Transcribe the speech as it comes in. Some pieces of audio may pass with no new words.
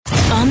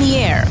On the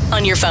air,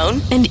 on your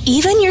phone, and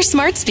even your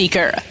smart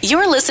speaker.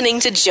 You're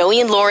listening to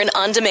Joey and Lauren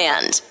On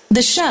Demand.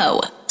 The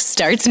show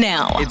starts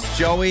now. It's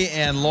Joey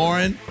and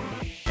Lauren,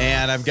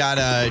 and I've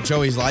got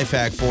Joey's life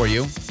hack for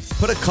you.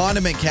 Put a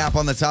condiment cap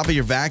on the top of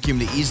your vacuum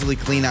to easily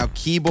clean out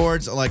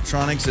keyboards,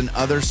 electronics, and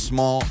other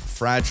small,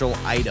 fragile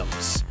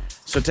items.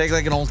 So take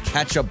like an old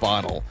ketchup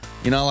bottle,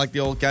 you know, like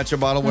the old ketchup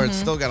bottle where it's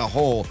still got a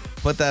hole.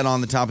 Put that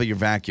on the top of your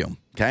vacuum,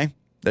 okay?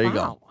 There you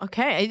go.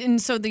 Okay.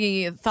 And so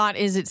the thought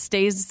is it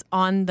stays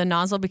on the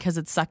nozzle because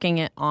it's sucking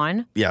it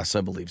on? Yes,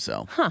 I believe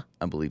so. Huh.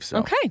 I believe so.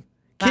 Okay.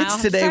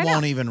 Kids today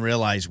won't even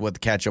realize what the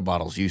ketchup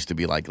bottles used to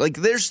be like. Like,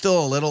 there's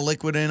still a little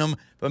liquid in them,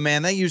 but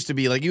man, that used to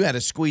be like you had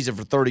to squeeze it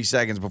for 30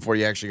 seconds before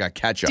you actually got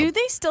ketchup. Do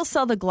they still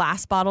sell the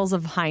glass bottles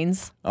of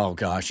Heinz? Oh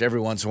gosh, every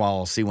once in a while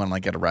I'll see one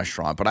like at a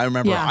restaurant. But I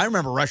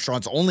remember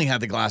restaurants only had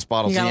the glass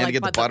bottles, and you had to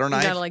get the butter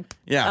knife.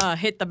 You gotta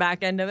hit the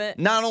back end of it.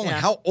 Not only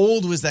how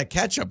old was that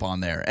ketchup on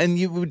there, and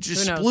you would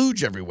just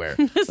splooge everywhere.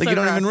 Like you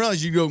don't even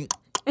realize you go.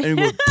 And,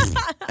 and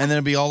then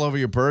it'd be all over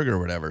your burger or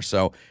whatever.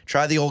 So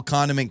try the old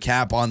condiment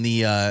cap on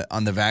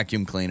the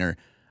vacuum cleaner.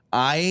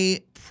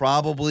 I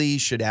probably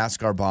should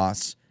ask our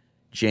boss,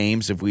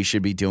 James, if we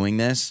should be doing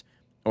this,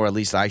 or at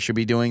least I should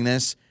be doing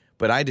this.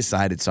 But I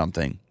decided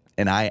something,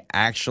 and I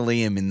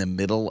actually am in the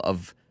middle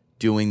of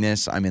doing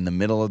this. I'm in the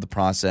middle of the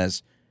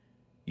process.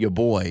 Your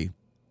boy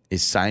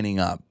is signing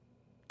up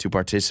to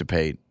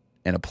participate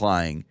and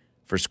applying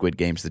for Squid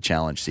Games: The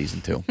Challenge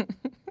Season 2.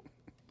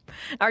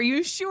 Are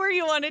you sure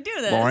you want to do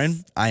this?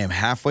 Lauren, I am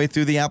halfway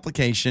through the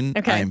application.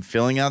 Okay. I am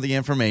filling out the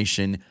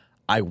information.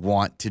 I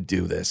want to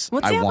do this.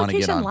 What's the want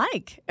application to get on.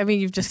 like? I mean,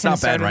 you've just It's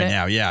not bad right it.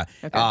 now, yeah.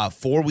 Okay.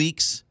 4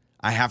 weeks.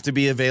 I have to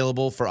be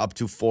available for up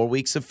to 4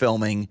 weeks of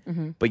filming.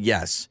 Mm-hmm. But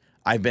yes,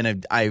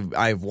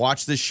 I've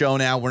watched this show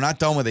now. We're not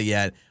done with it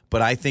yet,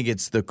 but I think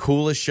it's the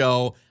coolest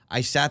show.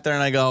 I sat there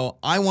and I go,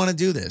 I want to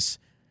do this.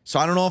 So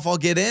I don't know if I'll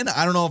get in.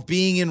 I don't know if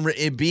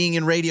being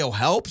in radio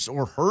helps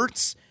or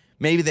hurts.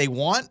 Maybe they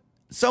want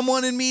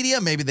someone in media.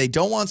 Maybe they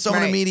don't want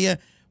someone in media.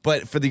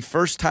 But for the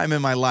first time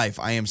in my life,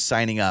 I am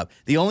signing up.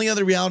 The only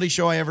other reality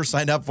show I ever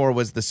signed up for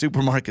was the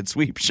Supermarket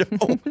Sweep show.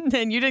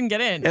 Then you didn't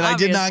get in. And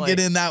obviously. I did not get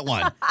in that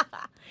one.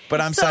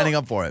 But I'm signing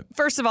up for it.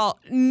 First of all,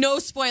 no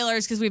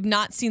spoilers because we've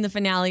not seen the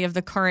finale of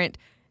the current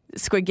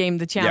Squid Game,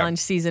 the challenge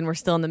season. We're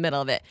still in the middle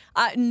of it.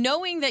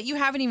 Knowing that you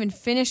haven't even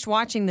finished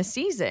watching the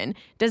season,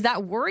 does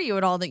that worry you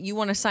at all that you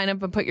want to sign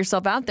up and put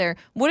yourself out there?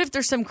 What if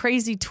there's some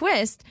crazy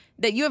twist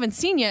that you haven't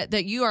seen yet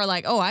that you are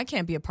like, oh, I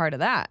can't be a part of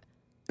that?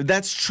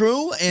 That's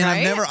true, and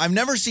right? I've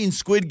never seen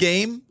Squid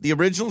Game, the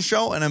original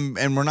show,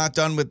 and we're not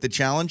done with the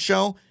challenge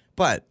show.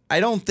 But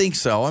I don't think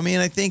so. I mean,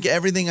 I think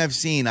everything I've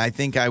seen, I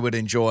think I would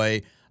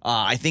enjoy.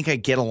 I think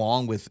I'd get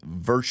along with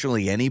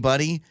virtually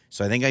anybody.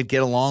 So I think I'd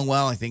get along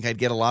well. I think I'd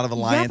get a lot of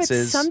alliances.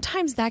 Yeah, but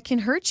sometimes that can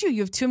hurt you.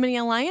 You have too many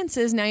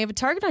alliances. Now you have a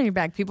target on your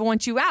back. People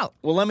want you out.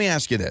 Well, let me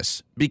ask you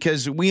this,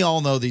 because we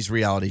all know these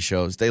reality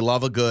shows. They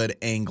love a good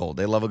angle.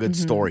 They love a good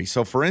story.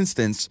 So, for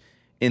instance,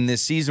 in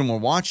this season we're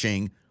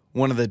watching,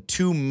 one of the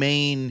two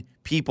main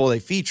people they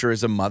feature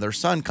is a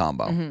mother-son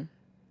combo. Mm-hmm.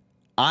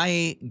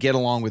 I get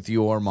along with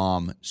your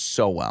mom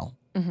so well,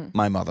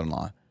 my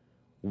mother-in-law.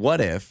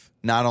 What if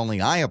not only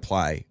I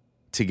apply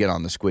to get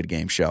on the Squid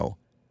Game show,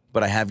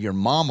 but I have your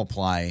mom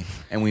apply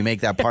and we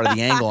make that part of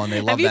the angle and they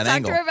love that angle?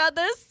 Have you talked to her about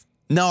this?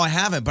 No, I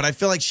haven't, but I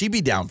feel like she'd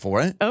be down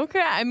for it. Okay.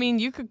 I mean,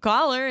 you could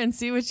call her and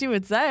see what she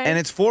would say. And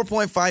it's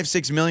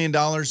 $4.56 million.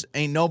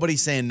 Ain't nobody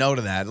saying no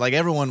to that. Like,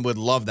 everyone would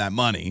love that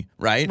money,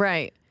 right?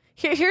 Right.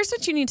 Here's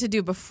what you need to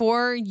do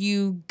before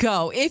you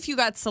go. If you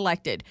got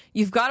selected,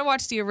 you've got to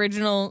watch the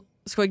original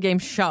Squid Game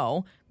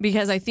show,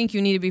 because I think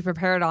you need to be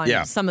prepared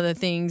on some of the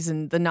things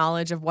and the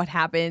knowledge of what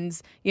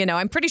happens. You know,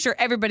 I'm pretty sure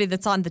everybody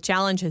that's on the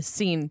challenge has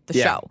seen the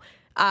show.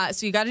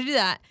 So you got to do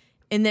that.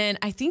 And then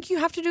I think you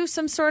have to do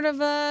some sort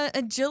of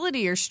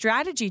agility or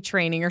strategy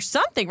training or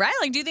something, right?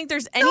 Like, do you think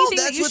there's anything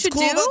that you should do?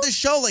 That's what's cool about this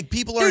show. Like,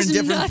 people are There's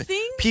in different...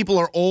 nothing? People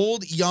are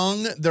old,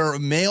 young, they're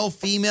male,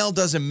 female,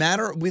 doesn't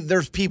matter.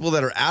 There's people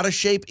that are out of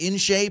shape, in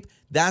shape.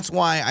 That's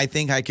why I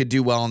think I could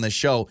do well on this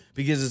show,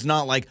 because it's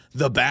not like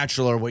The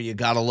Bachelor where you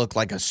got to look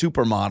like a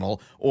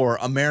supermodel, or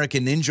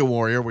American Ninja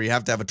Warrior where you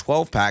have to have a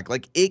 12-pack.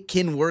 Like, it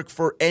can work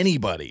for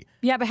anybody.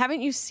 Yeah, but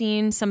haven't you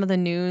seen some of the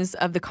news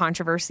of the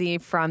controversy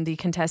from the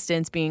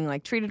contestants being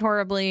like treated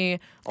horribly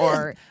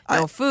or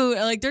no food?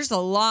 Like, there's a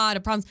lot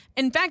of problems.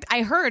 In fact,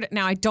 I heard,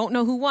 now I don't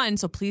know who won,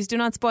 so please do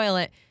not spoil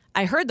it.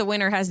 I heard the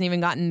winner hasn't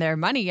even gotten their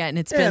money yet, and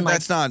it's been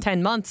like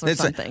 10 months or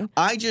something.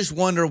 I just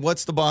wonder,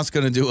 what's the boss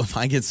going to do if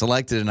I get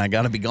selected and I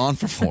got to be gone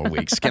for 4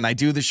 weeks? Can I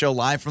do the show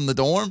live from the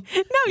dorm?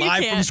 No, you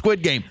live can't. From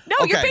Squid Game. No,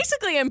 okay. You're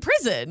basically in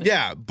prison.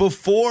 Yeah.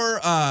 Before,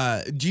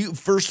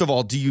 first of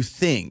all, do you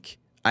think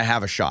I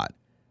have a shot?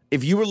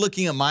 If you were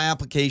looking at my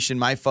application,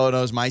 my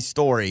photos, my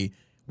story,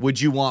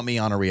 would you want me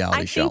on a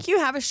reality show? I think you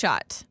have a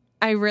shot.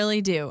 I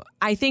really do.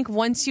 I think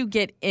once you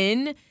get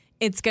in,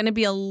 it's going to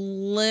be a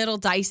little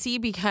dicey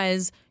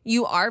because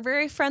you are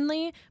very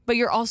friendly, but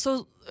you're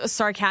also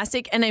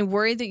sarcastic, and I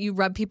worry that you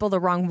rub people the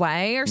wrong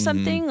way or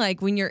something,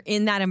 like when you're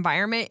in that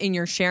environment and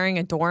you're sharing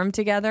a dorm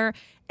together.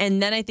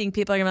 And then I think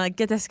people are going to be like,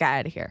 get this guy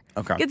out of here.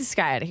 Okay. Get this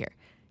guy out of here.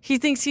 He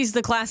thinks he's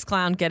the class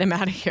clown. Get him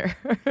out of here.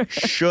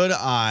 Should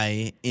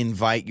I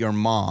invite your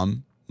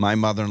mom, my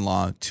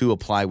mother-in-law, to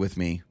apply with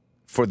me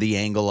for the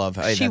angle of,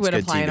 hey, she that's would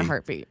good apply TV. in a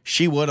heartbeat.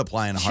 She would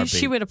apply in a heartbeat.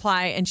 She would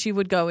apply, and she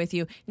would go with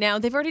you. Now,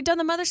 they've already done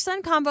the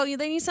mother-son combo.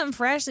 They need something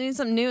fresh. They need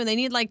something new. They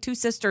need like two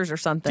sisters or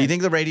something. Do you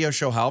think the radio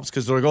show helps?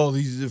 Because they're like, oh,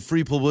 this is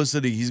free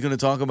publicity. He's going to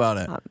talk about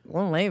it.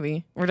 Well,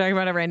 maybe. We're talking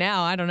about it right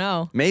now. I don't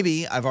know.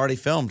 Maybe. I've already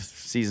filmed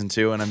season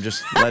 2, and I'm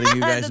just letting you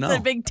guys know. That's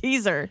a big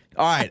teaser.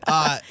 All right.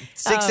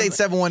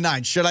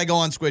 68719. Should I go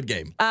on Squid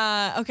Game?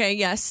 Okay,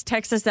 yes.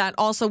 Text us that.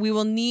 Also, we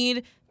will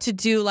need to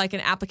do like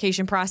an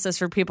application process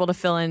for people to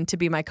fill in to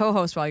be my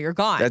co-host while you're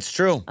gone. That's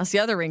true. That's the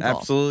other wrinkle.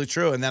 Absolutely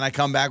true. And then I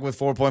come back with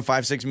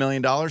 $4.56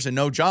 million and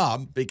no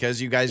job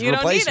because you guys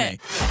replaced me.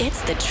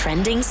 It's the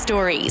trending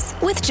stories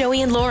with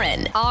Joey and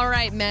Lauren. All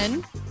right,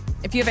 men.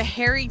 If you have a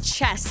hairy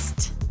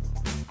chest,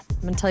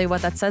 I'm going to tell you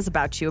what that says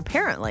about you,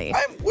 apparently.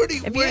 Where do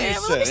you let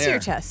me see your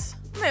chest.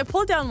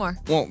 Pull it down more.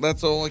 Well,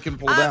 that's all I can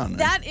pull down.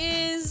 That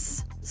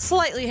is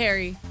slightly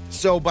hairy.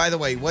 So, by the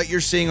way, what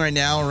you're seeing right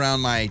now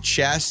around my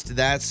chest,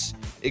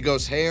 it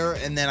goes hair,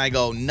 and then I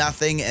go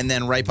nothing, and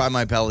then right by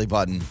my belly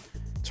button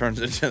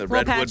turns into the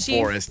redwood patchy.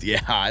 Forest.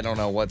 Yeah, I don't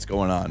know what's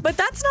going on. But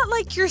that's not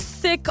like your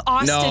thick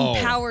Austin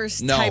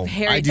Powers type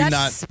hair. I do that's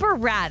not.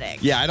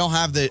 Sporadic. Yeah, I don't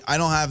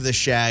have the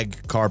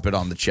shag carpet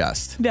on the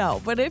chest.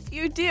 No, but if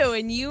you do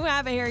and you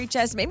have a hairy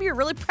chest, maybe you're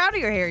really proud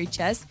of your hairy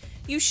chest,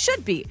 you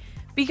should be.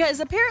 Because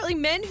apparently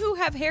men who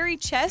have hairy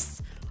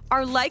chests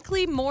are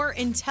likely more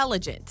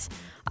intelligent.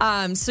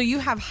 So you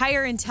have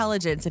higher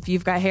intelligence if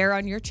you've got hair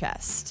on your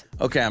chest.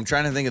 Okay, I'm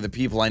trying to think of the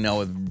people I know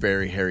with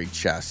very hairy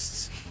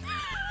chests.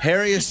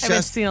 Hairiest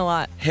I've seen a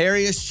lot.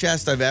 Hairiest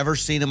chest I've ever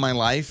seen in my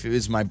life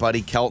is my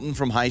buddy Kelton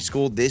from high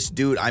school. This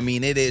dude, I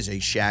mean, it is a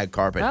shag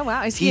carpet. Oh,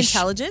 wow. Is he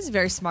intelligent?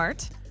 Very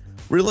smart.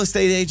 Real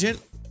estate agent.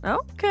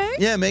 Okay.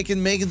 Yeah,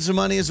 making some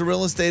money as a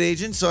real estate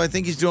agent, so I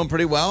think he's doing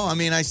pretty well. I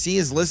mean, I see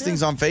his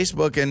listings on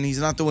Facebook, and he's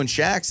not doing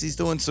shacks. He's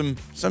doing some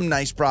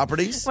nice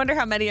properties. Wonder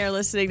how many are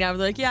listening now.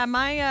 They're like, yeah,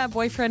 my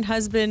boyfriend,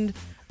 husband,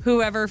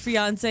 whoever,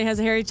 fiance has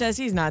a hairy chest.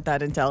 He's not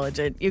that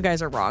intelligent. You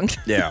guys are wrong.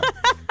 Yeah.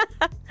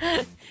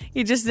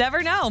 You just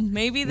never know.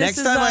 Maybe this Next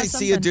is time I something.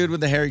 see a dude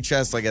with a hairy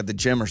chest, like at the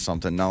gym or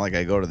something, not like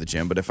I go to the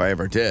gym, but if I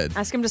ever did.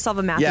 Ask him to solve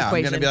a math equation.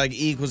 equation. I'm going to be like,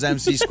 E equals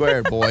MC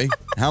squared, boy.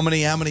 How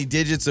many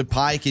digits of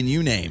pi can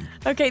you name?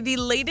 Okay, the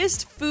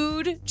latest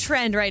food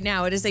trend right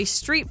now. It is a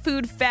street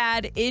food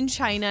fad in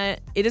China.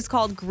 It is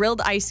called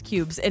grilled ice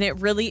cubes, and it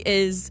really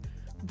is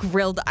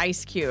grilled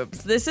ice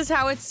cubes. This is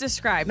how it's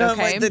described, No,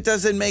 okay? that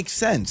doesn't make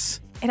sense.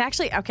 It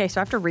actually, okay,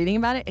 so after reading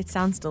about it, it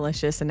sounds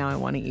delicious, and now I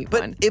want to eat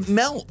one. But it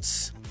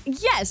melts.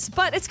 Yes,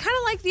 but it's kind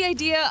of like the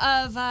idea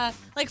of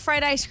like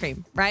fried ice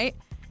cream, right?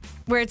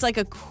 Where it's like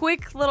a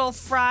quick little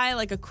fry,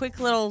 like a quick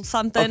little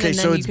something, Okay, and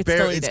then so you could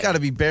still eat it. It's got to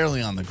be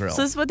barely on the grill.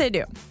 So this is what they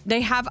do.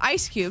 They have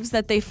ice cubes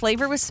that they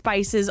flavor with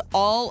spices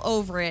all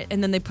over it,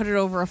 and then they put it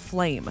over a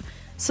flame.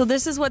 So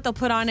this is what they'll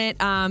put on it.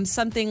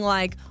 Something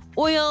like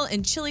oil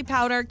and chili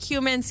powder,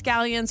 cumin,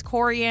 scallions,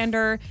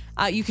 coriander.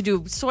 You could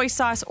do soy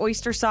sauce,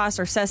 oyster sauce,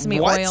 or sesame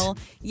oil.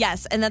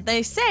 Yes, and that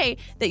they say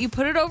that you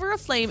put it over a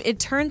flame, it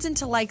turns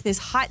into like this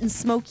hot and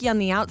smoky on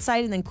the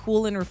outside and then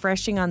cool and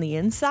refreshing on the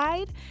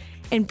inside.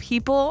 And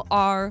people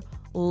are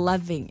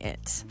loving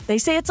it. They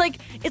say it's like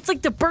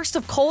the burst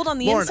of cold on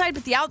the inside,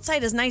 but the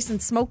outside is nice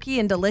and smoky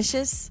and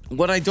delicious.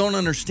 What I don't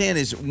understand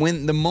is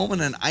when the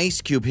moment an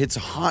ice cube hits a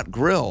hot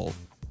grill,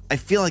 I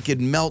feel like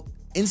it'd melt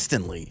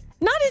instantly.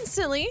 Not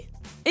instantly.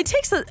 It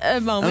takes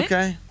a moment.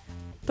 Okay.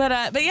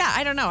 But yeah,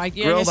 I don't know. I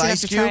Grilled guess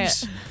ice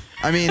cubes?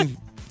 I mean,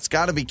 it's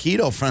got to be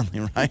keto friendly,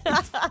 right?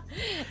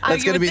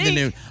 That's going to be the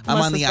new. I'm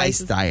on the ice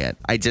diet.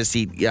 I just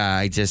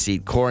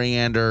eat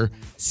coriander,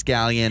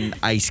 scallion,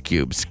 ice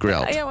cubes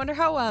grilled. I wonder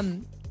how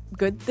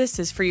good this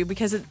is for you,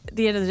 because at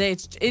the end of the day,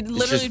 it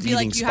literally would be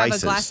like you have a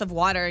glass of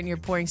water and you're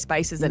pouring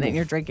spices in it and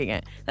you're drinking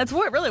it. That's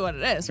really what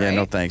it is, right? Yeah,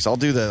 no thanks. I'll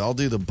do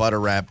the butter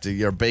wrapped,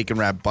 your bacon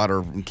wrapped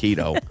butter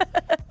keto.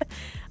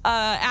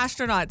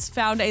 Astronauts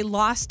found a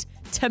lost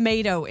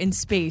tomato in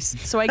space.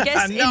 So I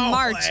guess in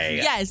March. Way.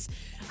 Yes.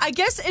 I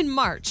guess in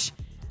March,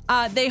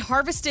 they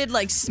harvested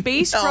like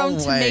space-grown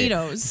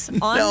tomatoes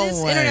on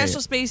this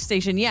International Space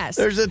Station. Yes.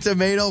 There's a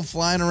tomato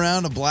flying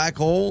around a black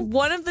hole.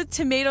 One of the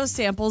tomato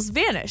samples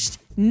vanished.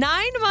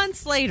 9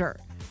 months later,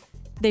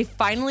 they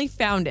finally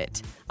found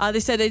it. They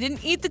said they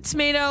didn't eat the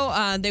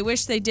tomato. They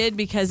wish they did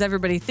because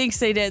everybody thinks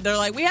they did. They're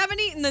like, we haven't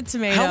eaten the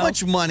tomato. How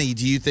much money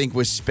do you think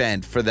was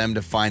spent for them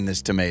to find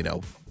this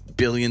tomato?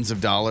 Billions of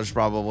dollars,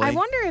 probably. I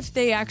wonder if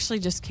they actually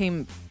just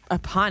came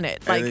upon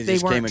it. Like they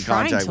just weren't came in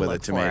trying contact to with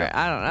look a tomato. for it.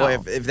 I don't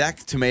know. Boy, if that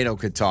tomato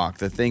could talk,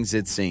 the things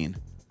it's seen.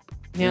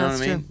 You know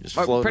what I mean? True. Just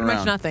floating pretty around.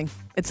 much nothing.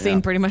 It's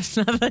seen pretty much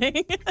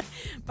nothing.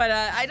 But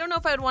I don't know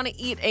if I'd want to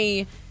eat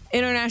a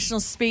International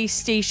Space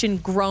Station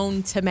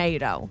grown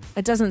tomato.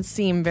 It doesn't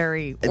seem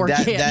very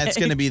organic. That's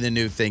going to be the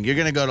new thing. You're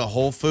going to go to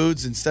Whole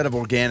Foods. Instead of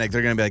organic,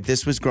 they're going to be like,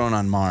 this was grown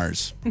on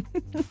Mars.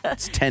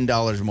 It's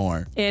 $10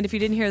 more. And if you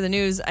didn't hear the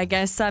news, I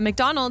guess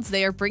McDonald's,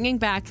 they are bringing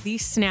back the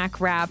snack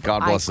wrap.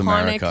 God bless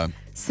America.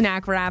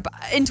 Snack wrap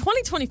in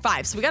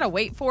 2025. So we got to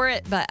wait for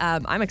it, but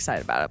I'm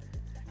excited about it.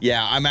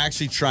 Yeah, I'm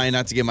actually trying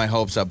not to get my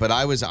hopes up, but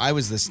I was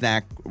the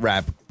snack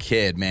wrap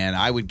kid, man.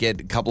 I would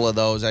get a couple of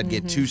those. I'd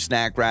get 2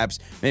 snack wraps,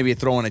 maybe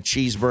throw in a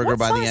cheeseburger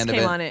by the end of it.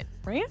 What sauce came on it?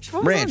 Ranch?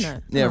 What was ranch. on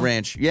that? Yeah,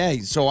 ranch. Yeah,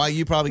 so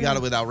you probably got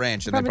it without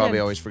ranch, and they probably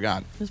always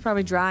forgot. It was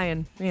probably dry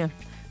and, yeah.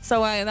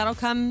 So that'll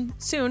come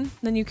soon.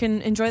 Then you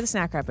can enjoy the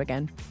snack wrap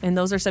again. And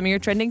those are some of your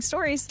trending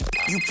stories.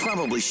 You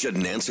probably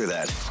shouldn't answer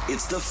that.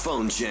 It's the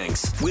Phone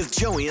Janks with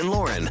Joey and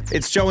Lauren.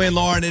 It's Joey and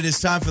Lauren. It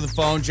is time for the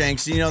Phone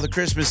Janks. You know, the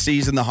Christmas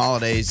season, the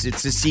holidays,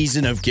 it's a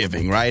season of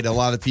giving, right? A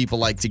lot of people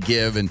like to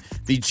give and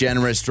be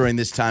generous during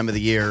this time of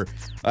the year.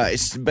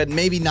 But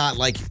maybe not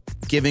like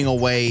giving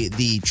away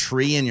the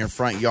tree in your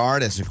front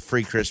yard as a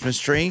free Christmas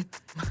tree.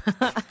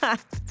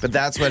 But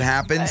that's what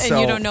happens.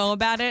 And you don't know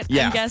about it,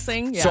 I'm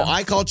guessing? Yeah. So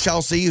I called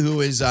Chelsea,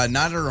 who is not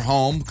at her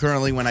home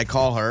currently when I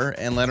call her,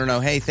 and let her know,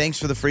 hey, thanks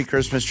for the free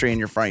Christmas tree in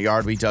your front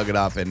yard. We dug it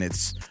up, and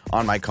it's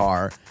on my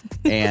car.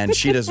 And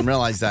she doesn't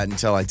realize that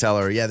until I tell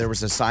her, yeah, there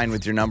was a sign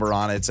with your number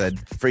on it. It said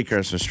free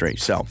Christmas tree.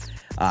 So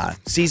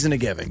season of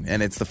giving,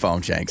 and it's the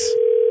Phone Janks.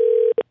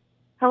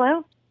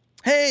 Hello?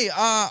 Hey,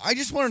 I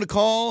just wanted to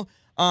call.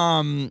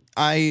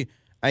 I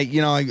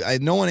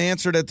no one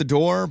answered at the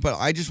door, but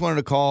I just wanted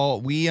to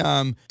call. We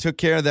took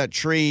care of that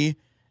tree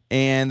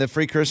and the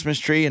free Christmas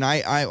tree, and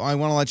I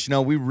want to let you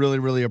know we really,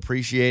 really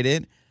appreciate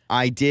it.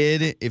 I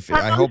did.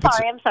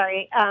 I'm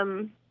sorry.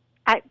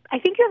 I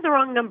think you have the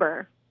wrong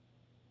number.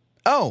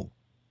 Oh.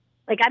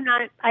 Like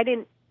I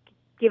didn't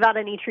give out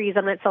any trees.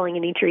 I'm not selling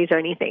any trees or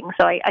anything.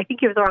 So I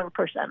think you have the wrong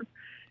person.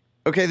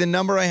 Okay, the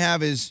number I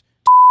have is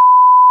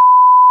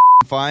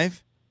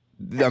 5.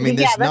 I mean,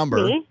 this that's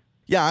number. Me.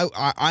 Yeah,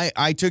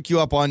 I took you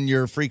up on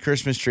your free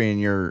Christmas tree in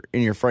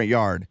your front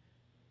yard.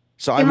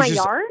 So in my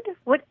yard?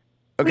 What?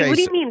 Okay. Wait, what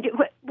do you mean?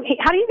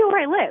 How do you know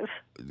where I live?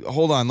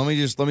 Hold on. Let me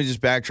just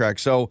backtrack.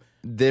 So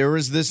there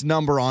was this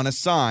number on a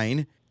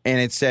sign, and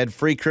it said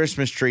free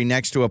Christmas tree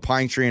next to a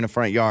pine tree in a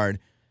front yard.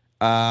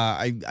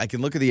 I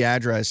can look at the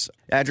address.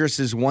 Address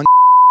is 1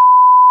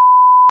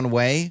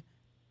 Way.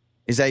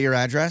 Is that your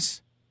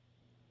address?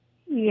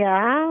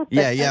 Yeah.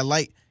 Yeah.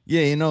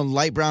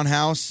 Light brown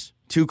house,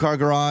 2-car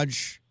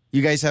garage.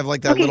 You guys have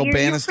like that little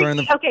banister in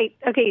the. Okay.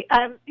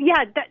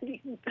 Yeah.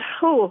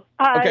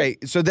 Okay,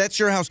 so that's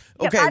your house.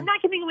 Okay, I'm not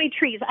giving away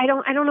trees. I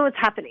don't know what's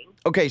happening.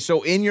 Okay,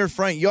 so in your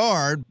front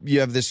yard, you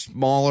have this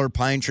smaller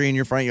pine tree in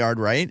your front yard,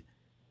 right?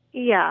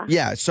 Yeah.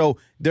 Yeah. So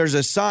there's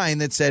a sign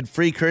that said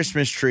 "Free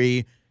Christmas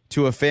Tree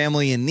to a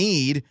family in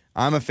need."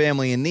 I'm a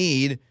family in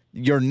need.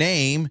 Your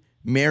name,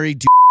 Mary,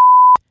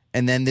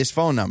 and then this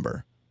phone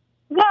number.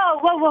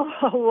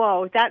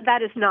 Whoa! That's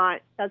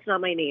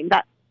not my name.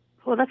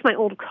 That's my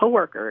old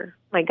coworker.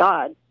 My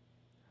God.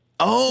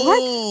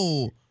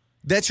 Oh, what?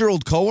 That's your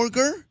old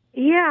coworker?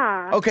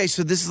 Yeah. Okay,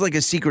 so this is like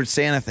a Secret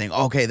Santa thing.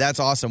 Okay, that's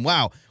awesome.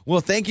 Wow.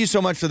 Well, thank you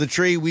so much for the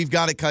tree. We've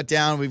got it cut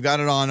down. We've got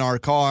it on our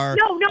car.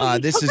 No.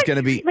 This is going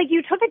to be like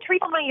you took a tree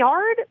from my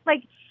yard.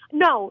 Like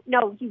no.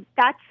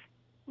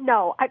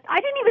 I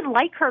didn't even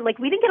like her. Like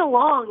we didn't get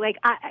along. Like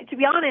to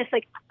be honest,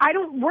 like I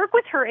don't work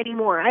with her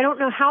anymore. I don't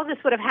know how this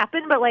would have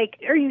happened, but like,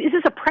 is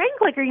this a prank?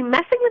 Like, are you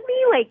messing with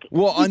me? Like,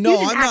 well, you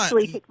didn't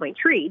actually take my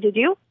tree, did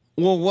you?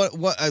 Well, what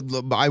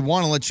I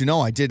want to let you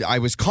know, I did. I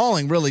was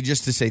calling really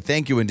just to say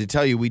thank you and to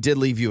tell you we did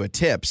leave you a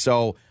tip.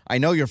 So I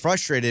know you're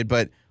frustrated,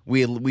 but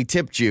we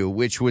tipped you,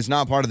 which was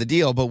not part of the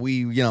deal, but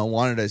we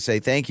wanted to say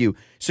thank you.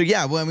 So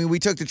yeah, well, I mean, we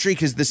took the tree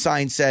because the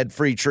sign said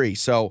free tree.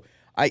 So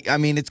I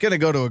mean, it's going to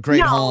go to a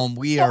great home.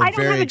 I don't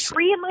have a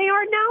tree in my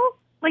yard now.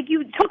 Like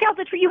you took out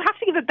the tree, you have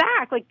to give it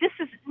back. Like this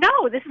is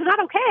not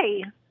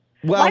okay.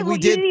 Well, you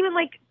didn't even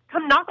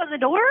come knock on the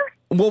door.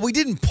 Well, we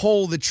didn't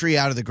pull the tree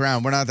out of the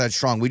ground. We're not that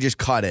strong. We just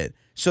cut it.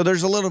 So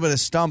there's a little bit of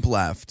stump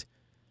left.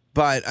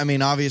 But, I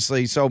mean,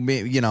 obviously, so,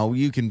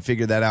 you can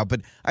figure that out.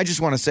 But I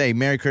just want to say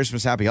Merry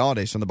Christmas, Happy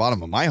Holidays from the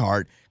bottom of my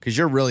heart because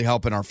you're really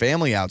helping our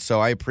family out.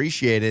 So I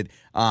appreciate it.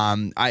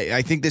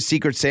 I think this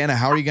Secret Santa,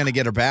 how are you going to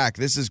get her back?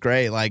 This is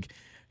great. Like,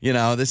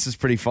 this is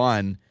pretty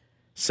fun.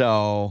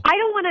 So I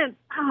don't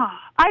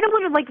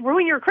want to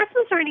ruin your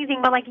Christmas or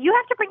anything, but you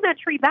have to bring that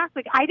tree back.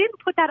 Like I didn't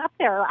put that up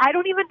there. I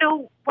don't even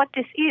know what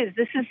this is.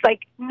 This is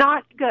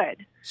not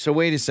good. So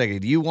wait a second.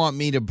 Do you want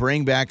me to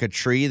bring back a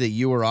tree that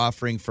you were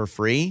offering for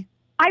free?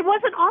 I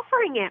wasn't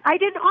offering it. I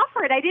didn't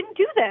offer it. I didn't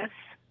do this.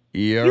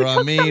 You're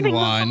a mean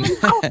one.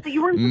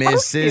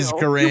 Mrs.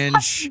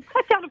 Grinch. You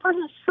cut down a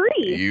person's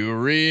tree. You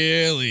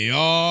really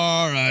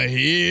are a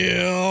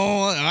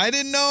heel. I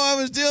didn't know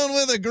I was dealing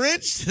with a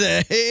Grinch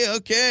today.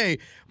 Okay.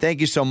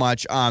 Thank you so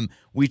much.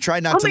 We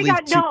tried not to leave. Oh my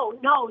God,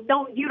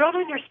 no, you don't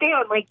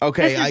understand. Like,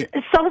 okay, this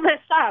is so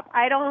messed up.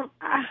 I don't.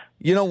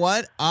 You know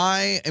what?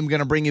 I am going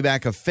to bring you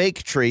back a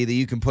fake tree that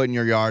you can put in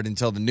your yard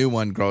until the new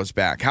one grows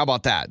back. How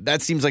about that?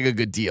 That seems like a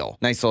good deal.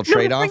 Nice little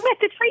trade-off. Bring back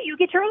the tree. You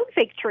get your own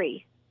fake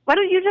tree. Why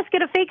don't you just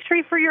get a fake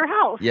tree for your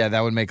house? Yeah,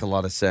 that would make a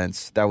lot of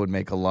sense.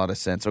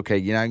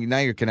 Okay, now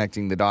you're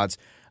connecting the dots.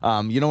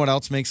 You know what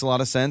else makes a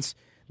lot of sense?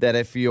 That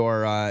if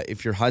your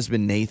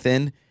husband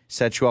Nathan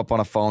set you up on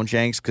a phone,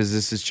 Jenks, because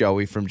this is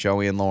Joey from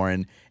Joey and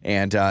Lauren,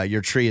 and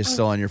your tree is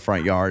still in your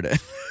front yard.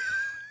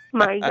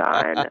 My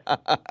God.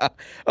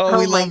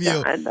 We love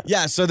you.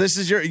 Yeah, so this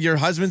is your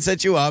husband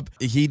set you up.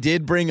 He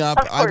did bring up,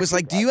 I was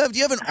like, do you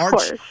have an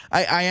arch?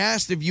 I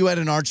asked if you had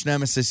an arch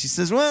nemesis. He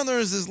says, well, there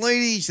was this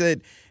lady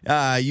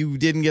that you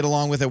didn't get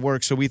along with at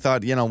work, so we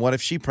thought, what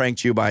if she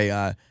pranked you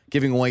by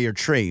giving away your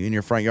tree in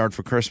your front yard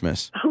for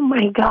Christmas? Oh,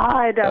 my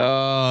God.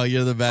 Oh,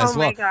 you're the best. Oh,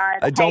 my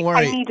God. Don't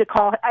worry. I need to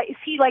call. Is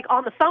he,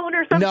 on the phone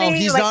or something? No,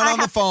 he's not on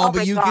the phone,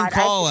 but you can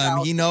call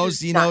him. He knows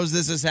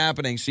this is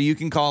happening, so you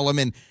can call him,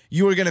 and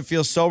you are going to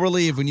feel so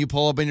relieved when you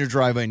pull up in your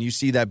driveway and you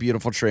see that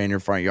beautiful tree in your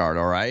front yard,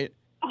 all right?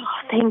 Oh,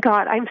 thank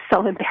God. I'm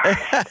so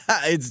embarrassed.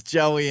 It's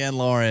Joey and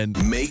Lauren.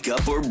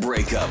 Makeup or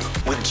breakup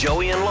with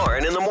Joey and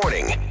Lauren in the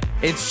morning.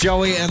 It's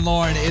Joey and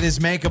Lauren. It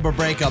is makeup or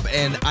breakup,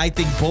 and I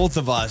think both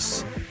of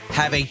us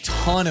have a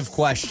ton of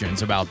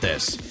questions about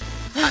this.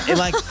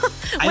 When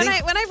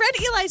I read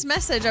Eli's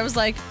message, I was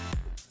like,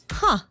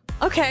 huh,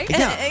 okay.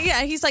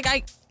 Yeah. He's like,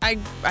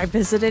 I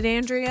visited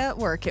Andrea at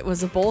work. It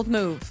was a bold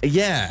move.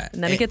 Yeah.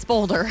 And then it gets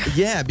bolder.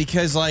 Yeah,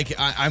 because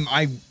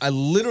I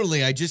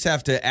literally just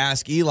have to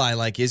ask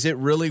Eli, is it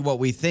really what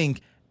we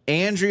think?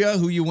 Andrea,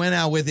 who you went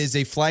out with, is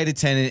a flight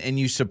attendant, and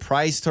you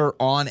surprised her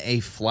on a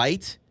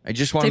flight? I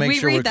just want to make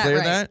sure we're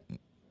clear that.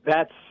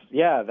 That's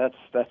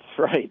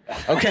right.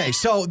 Okay,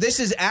 so this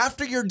is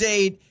after your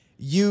date.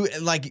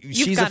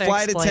 She's a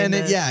flight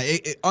attendant. It.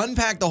 Yeah,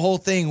 unpack the whole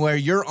thing where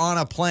you're on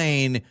a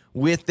plane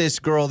with this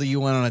girl that you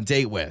went on a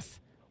date with.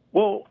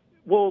 Well,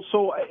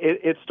 so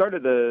it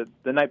started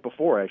the night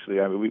before,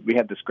 actually. I mean, we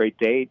had this great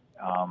date,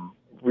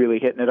 really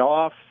hitting it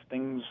off.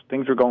 Things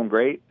were going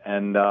great,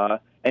 and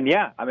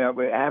yeah, I mean,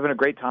 we're having a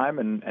great time,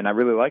 and I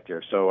really liked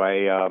her. So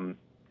I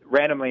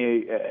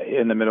randomly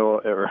in the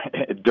middle or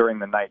during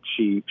the night,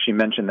 she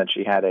mentioned that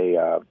she had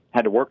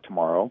to work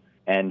tomorrow.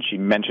 And she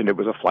mentioned it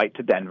was a flight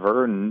to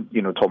Denver and,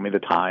 told me the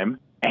time.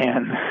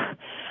 And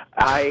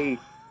I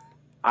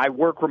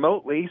work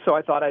remotely, so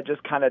I thought I'd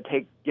just kind of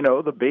take,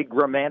 the big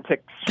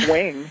romantic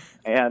swing.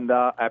 And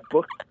I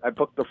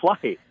booked the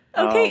flight.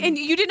 Okay, and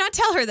you did not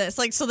tell her this.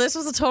 So this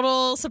was a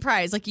total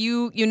surprise.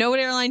 You know what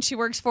airline she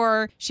works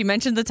for. She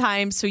mentioned the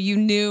time, so you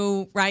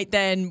knew right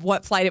then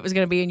what flight it was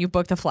going to be, and you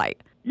booked the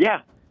flight.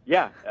 Yeah.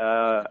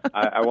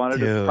 I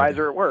wanted to surprise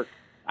her at work.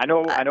 I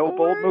know a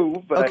bold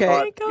move, but okay.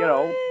 I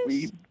thought,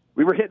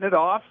 we were hitting it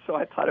off, so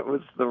I thought it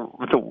was the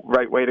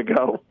right way to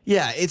go.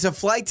 Yeah, it's a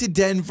flight to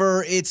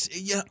Denver.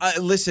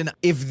 Listen,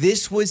 if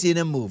this was in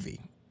a movie,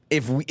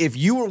 if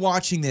you were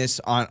watching this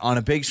on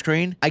a big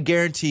screen, I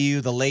guarantee you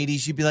the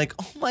ladies, you'd be like,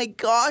 oh my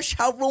gosh,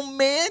 how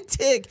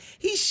romantic.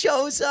 He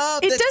shows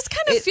up. It does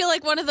kind of feel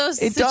like one of those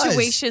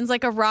situations,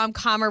 like a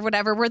rom-com or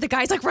whatever, where the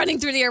guy's running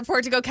through the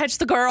airport to go catch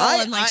the girl,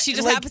 and she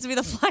just happens to be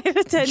the flight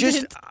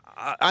attendant.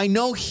 I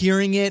know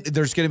hearing it,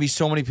 there's going to be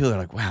so many people that are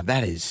like, wow,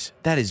 that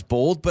is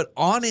bold. But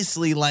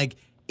honestly,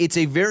 it's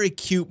a very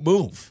cute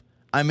move.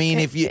 I mean,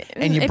 if you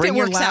bring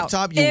your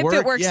laptop, if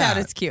it works out,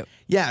 it's cute.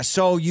 Yeah,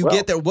 so you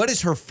get there. What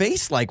is her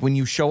face like when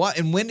you show up?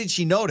 And when did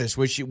she notice?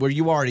 Were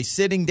you already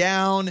sitting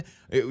down?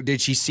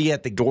 Did she see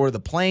at the door of the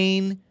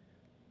plane?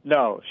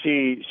 No,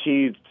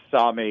 she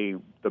saw me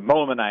the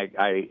moment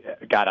I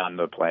got on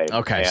the plane.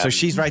 Okay, so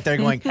she's right there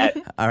going,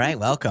 all right,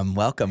 welcome,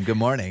 good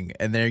morning.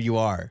 And there you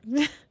are.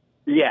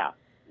 Yeah.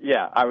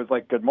 I was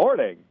like, good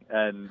morning.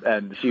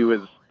 And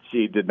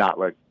she did not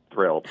look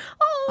thrilled.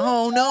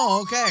 Oh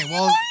no, okay.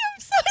 Well, I'm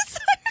so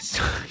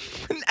sorry.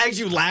 As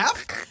you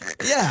laugh?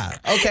 Yeah.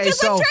 Okay,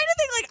 so I'm trying to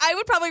think, I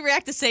would probably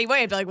react the same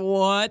way. I'd be like,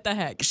 what the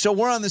heck? So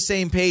we're on the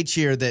same page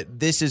here that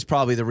this is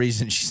probably the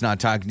reason she's not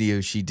talking to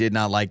you. She did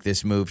not like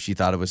this move. She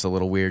thought it was a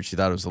little weird. She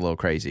thought it was a little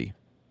crazy.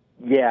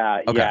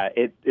 Yeah, okay.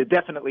 Yeah. It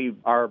definitely,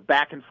 our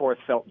back and forth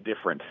felt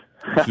different.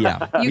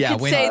 Yeah. You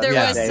could say there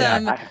was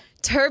some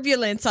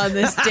turbulence on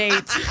this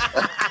date.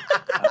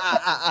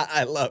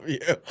 I love you.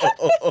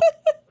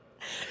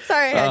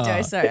 Sorry,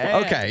 Joey. Sorry.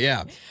 Okay,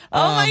 yeah.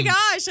 Oh my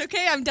gosh.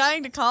 Okay, I'm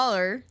dying to call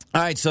her.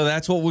 All right, so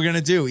that's what we're going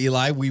to do,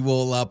 Eli. We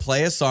will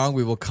play a song.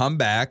 We will come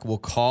back. We'll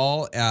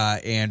call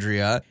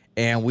Andrea,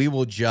 and we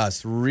will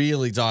just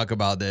really talk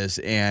about this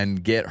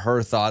and get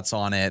her thoughts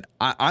on it.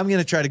 I'm going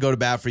to try to go to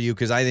bat for you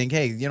because I think,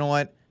 hey, you know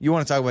what? You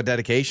want to talk about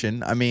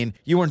dedication. I mean,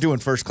 you weren't doing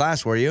first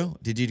class, were you?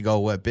 Did you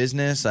go,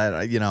 business?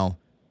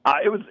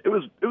 It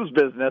was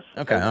business.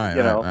 Okay,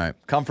 all right.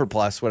 Comfort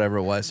plus, whatever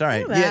it was. All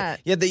right.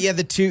 You had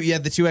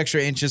the 2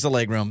 extra inches of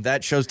legroom.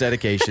 That shows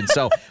dedication.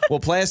 So we'll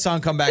play a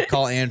song, come back,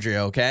 call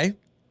Andrea, okay?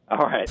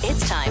 All right.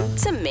 It's time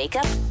to make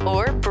up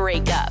or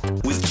break up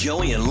with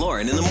Joey and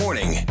Lauren in the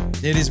morning.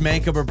 It is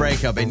makeup or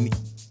breakup, and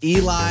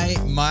Eli,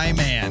 my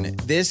man.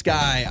 This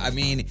guy, I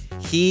mean,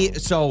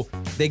 so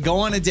they go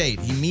on a date.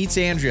 He meets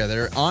Andrea.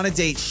 They're on a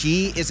date.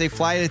 She is a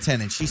flight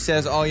attendant. She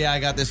says, oh, yeah, I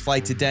got this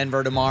flight to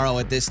Denver tomorrow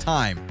at this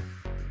time.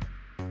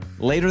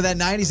 Later that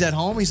night, he's at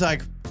home. He's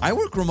like, I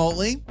work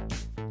remotely.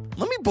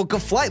 Let me book a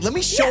flight. Let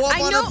me show up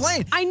on her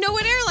plane. I know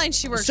what airline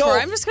she works for.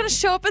 I'm just going to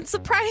show up and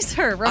surprise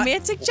her.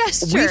 Romantic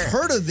gesture. We've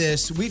heard of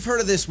this. We've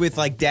heard of this with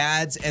like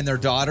dads and their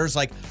daughters.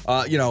 Like,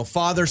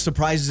 father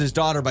surprises his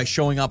daughter by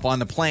showing up on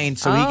the plane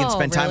so he can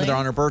spend time with her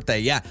on her birthday.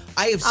 Yeah.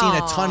 I have seen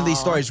a ton of these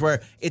stories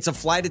where it's a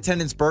flight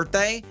attendant's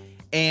birthday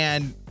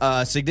and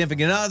a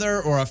significant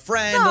other or a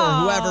friend or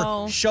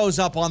whoever shows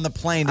up on the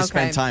plane to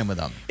spend time with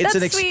them. It's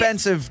an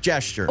expensive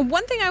gesture.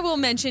 One thing I will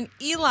mention,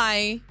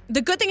 Eli,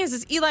 the good thing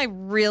is Eli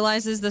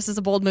realizes this is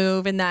a bold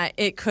move and that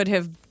it could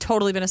have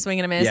totally been a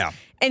swing and a miss. Yeah.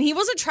 And he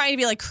wasn't trying to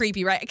be like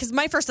creepy, right? Because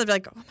my first I'd be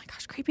like, oh my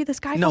gosh, creepy,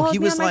 this guy followed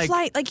me on my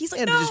flight. Like, he's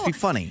like, no. Just be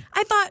funny.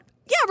 I thought,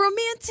 yeah,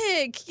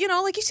 romantic,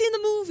 like you see in the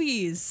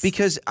movies.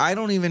 Because I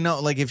don't even know,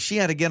 like, if she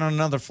had to get on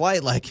another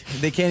flight, like,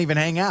 they can't even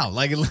hang out.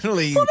 Like,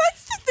 literally. Well,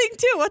 that's the thing,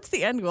 too. What's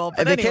the end goal?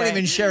 But they can't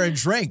even share a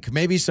drink.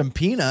 Maybe some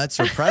peanuts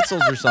or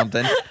pretzels or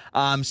something.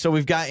 So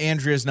we've got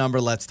Andrea's number.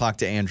 Let's talk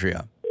to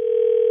Andrea.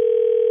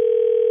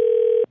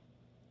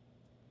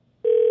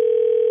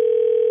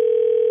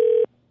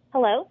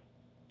 Hello?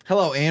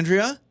 Hello,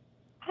 Andrea?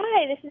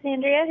 Hi, this is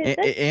Andrea. Who's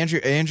this?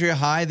 Andrea,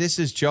 hi. This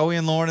is Joey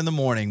and Lauren in the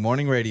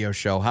morning radio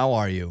show. How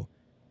are you?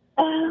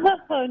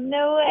 Oh,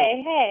 no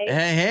way. Hey.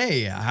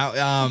 Hey.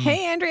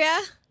 Hey, Andrea.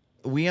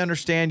 We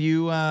understand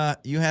you had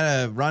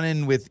a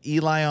run-in with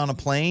Eli on a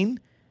plane.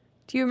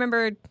 Do you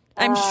remember?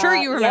 I'm sure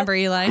you remember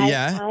Eli.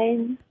 Yeah.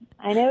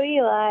 I know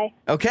Eli.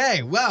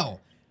 Okay, well,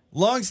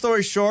 long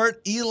story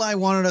short, Eli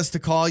wanted us to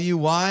call you.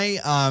 Why?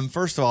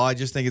 First of all, I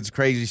just think it's a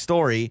crazy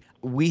story.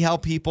 We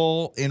help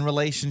people in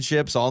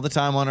relationships all the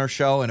time on our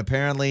show, and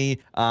apparently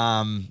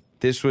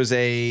this was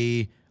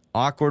a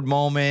awkward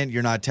moment.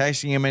 You're not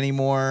texting him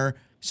anymore.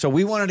 So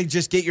we wanted to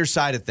just get your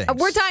side of things.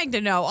 We're dying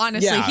to know,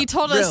 honestly. Yeah, he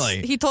told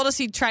us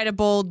he'd tried a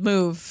bold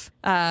move,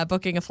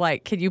 booking a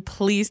flight. Could you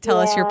please tell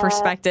us your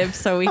perspective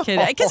so we can,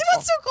 because he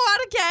wants to go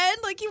out again.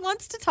 Like, he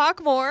wants to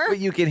talk more. But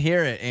you can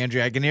hear it,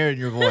 Andrea. I can hear it in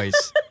your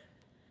voice.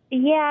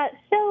 Yeah,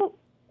 so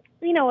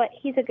you know what?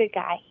 He's a good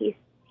guy.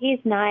 He's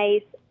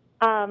nice.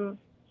 So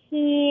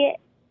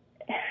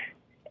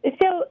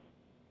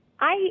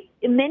I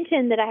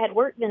mentioned that I had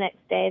work the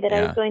next day, that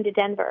I was going to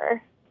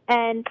Denver,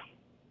 and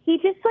he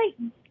just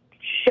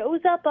shows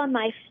up on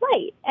my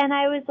flight, and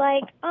I was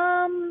like,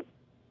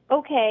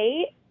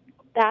 okay,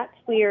 that's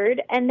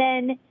weird. And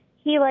then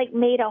he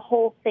made a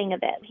whole thing of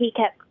it. He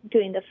kept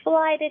doing the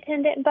flight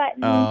attendant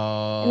button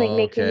and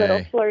making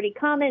little flirty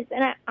comments,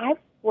 and I was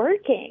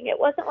working. It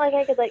wasn't like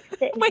I could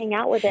sit and hang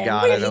out with him.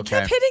 He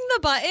kept hitting the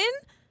button?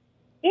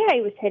 Yeah,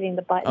 he was hitting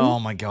the button. Oh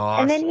my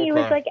gosh. And then he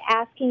was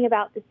asking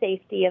about the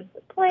safety of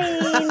the plane.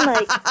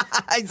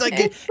 It's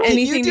like,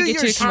 anything to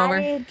get you to come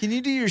over. Can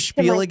you do your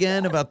spiel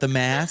again about the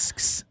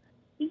masks?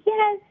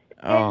 Yes.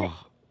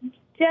 Oh. And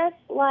just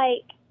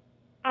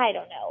I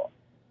don't know.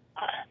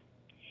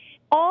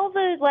 All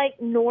the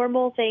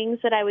normal things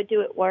that I would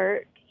do at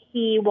work,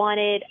 he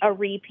wanted a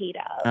repeat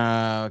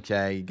of.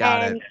 Okay,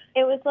 got it. And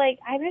it was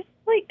I'm just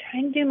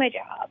trying to do my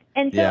job.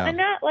 And so I'm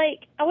not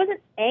I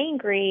wasn't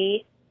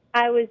angry.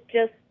 I was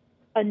just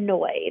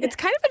annoyed. It's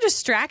kind of a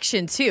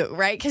distraction too,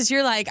 right? Because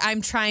you're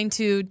I'm trying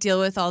to deal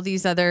with all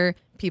these other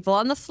people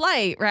on the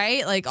flight,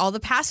 right? All the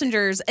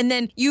passengers. And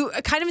then you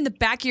kind of in the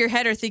back of your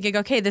head are thinking,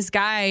 okay, this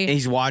guy,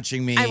 he's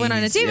watching me. I went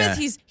on a date with,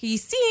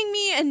 he's seeing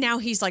me, and now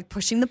he's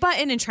pushing the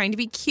button and trying to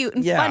be cute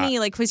and funny.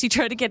 Was he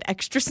trying to get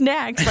extra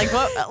snacks?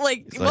 What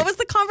was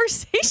the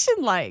conversation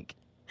like?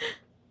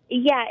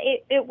 Yeah,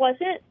 it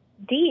wasn't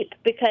deep,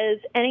 because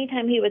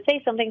anytime he would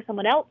say something,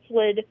 someone else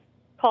would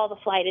call the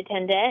flight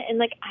attendant,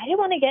 and I didn't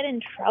want to get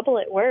in trouble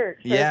at work.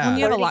 You have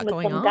a lot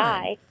going on.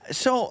 Guy.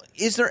 So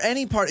is there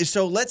any part?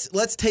 So let's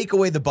take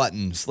away the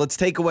buttons. Let's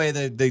take away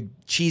the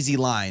cheesy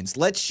lines.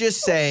 Let's just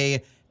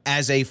say,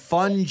 as a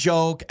fun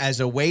joke, as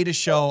a way to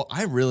show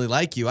I really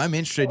like you, I'm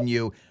interested in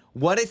you.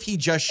 What if he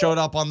just showed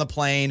up on the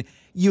plane?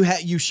 You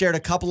shared a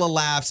couple of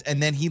laughs,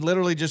 and then he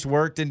literally just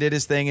worked and did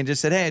his thing and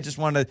just said, "Hey, I just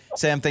wanted to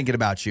say I'm thinking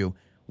about you."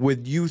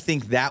 Would you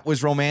think that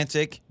was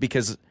romantic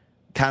because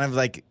kind of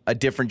a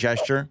different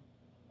gesture?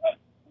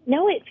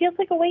 No, it feels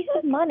like a waste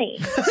of money.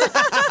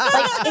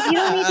 If you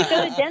don't need to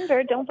go to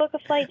Denver, don't book a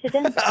flight to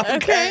Denver.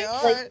 Okay,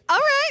 all right.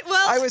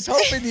 Well, I was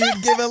hoping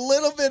you'd give a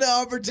little bit of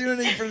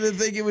opportunity for them to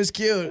think it was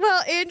cute.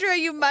 Well, Andrea,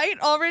 you might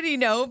already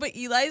know, but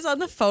Eli's on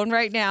the phone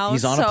right now.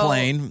 He's on a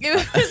plane.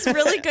 It was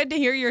really good to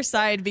hear your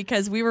side,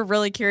 because we were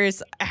really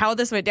curious how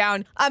this went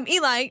down.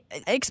 Eli,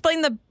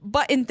 explain the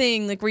button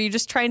thing. Were you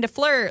just trying to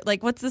flirt?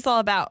 What's this all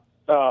about?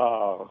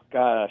 Oh,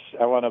 gosh.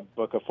 I want to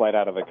book a flight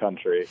out of the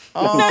country.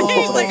 Oh,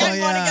 he's I want to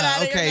get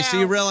out of here now. So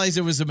you realize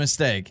it was a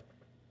mistake.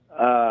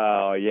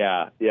 Oh,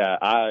 yeah. Yeah,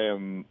 I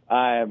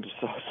am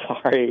so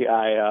sorry.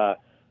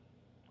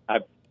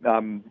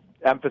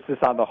 Emphasis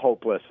on the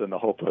hopeless and the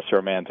hopeless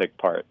romantic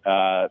part.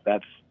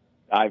 That's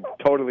I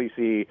totally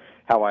see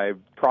how I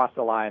crossed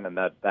the line, and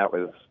that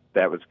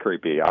was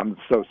creepy. I'm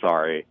so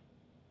sorry.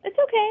 It's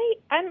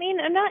okay. I mean,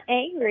 I'm not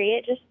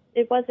angry.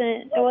 It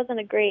wasn't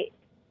a great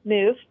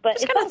move, but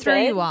just it's kind of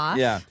threw you off.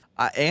 Yeah.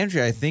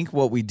 Andrea, I think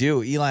what we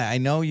do, Eli, I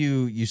know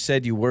you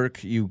said you work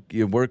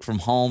from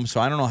home, so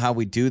I don't know how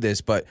we do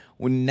this, but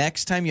when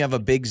next time you have a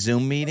big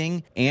Zoom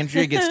meeting,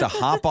 Andrea gets to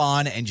hop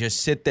on and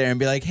just sit there and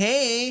be like,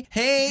 hey,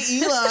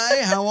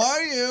 Eli, how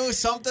are you?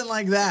 Something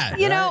like that.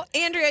 You know,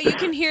 Andrea, you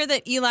can hear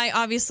that Eli,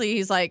 obviously,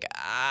 he's like,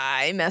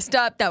 I messed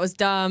up. That was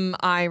dumb.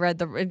 I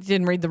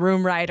didn't read the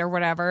room right or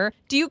whatever.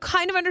 Do you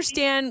kind of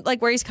understand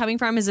like where he's coming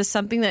from? Is this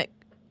something that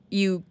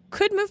you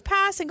could move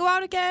past and go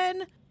out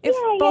again? If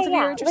both of you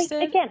are interested.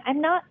 Like, again, I'm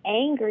not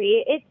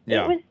angry. It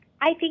was.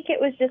 I think it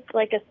was just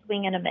like a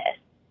swing and a miss.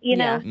 You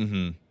know. Yeah.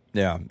 Mm-hmm.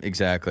 Yeah,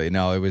 exactly.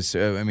 No, it was.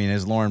 I mean,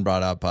 as Lauren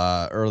brought up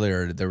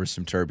earlier, there was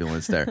some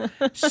turbulence there.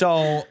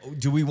 So,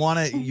 do we want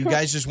to? You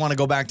guys just want to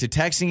go back to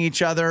texting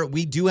each other?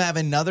 We do have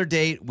another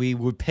date. We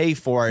would pay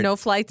for it. No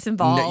flights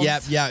involved.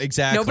 Yeah,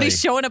 exactly. Nobody's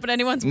showing up at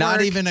anyone's Not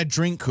work. even a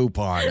drink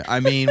coupon. I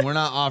mean, we're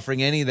not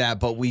offering any of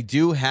that, but we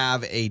do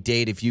have a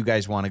date if you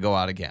guys want to go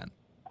out again.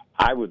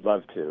 I would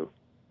love to.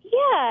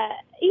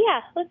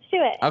 Yeah, let's do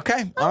it.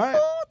 Okay, all right.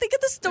 Oh, think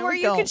of the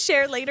story you can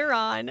share later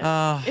on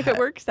if it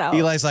works out.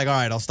 Eli's like, all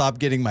right, I'll stop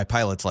getting my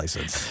pilot's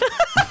license.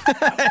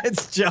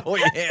 It's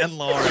Joey and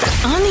Lauren.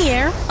 On the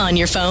air, on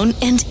your phone,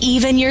 and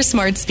even your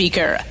smart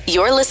speaker.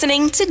 You're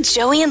listening to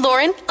Joey and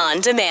Lauren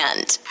on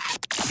demand.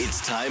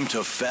 It's time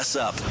to fess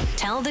up.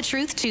 Tell the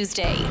Truth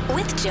Tuesday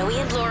with Joey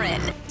and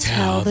Lauren.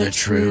 Tell the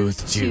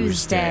Truth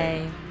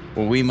Tuesday.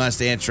 Well, we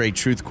must answer a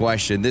truth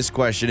question. This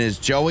question is,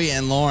 Joey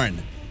and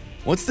Lauren,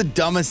 what's the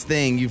dumbest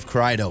thing you've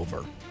cried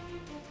over?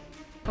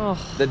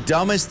 Oh. The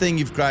dumbest thing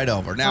you've cried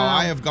over. Now,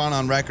 I have gone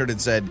on record and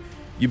said,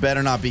 you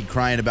better not be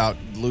crying about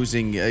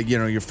losing,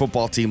 your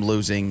football team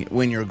losing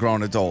when you're a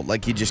grown adult.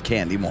 Like, you just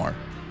can't anymore.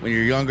 When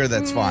you're younger,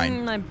 that's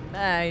fine.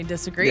 I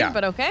disagree,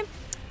 but okay.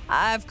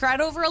 I've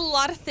cried over a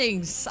lot of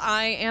things.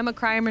 I am a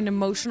crier. I'm an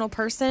emotional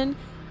person,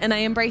 and I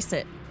embrace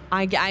it.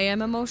 I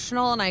am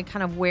emotional, and I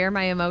kind of wear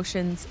my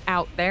emotions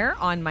out there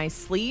on my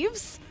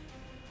sleeves.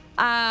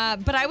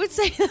 But I would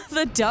say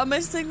the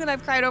dumbest thing that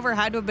I've cried over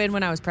had to have been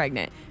when I was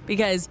pregnant.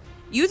 Because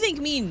you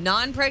think me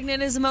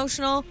non-pregnant is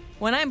emotional.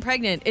 When I'm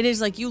pregnant, it is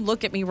like you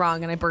look at me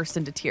wrong and I burst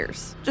into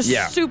tears.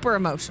 Just super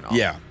emotional.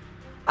 Yeah.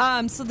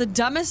 So the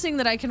dumbest thing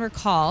that I can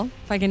recall,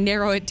 if I can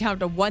narrow it down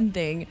to one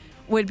thing,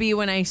 would be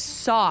when I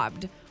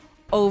sobbed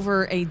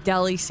over a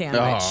deli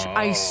sandwich.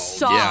 I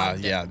sobbed.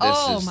 Yeah.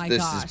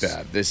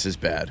 This is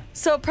bad.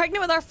 So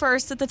pregnant with our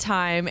first at the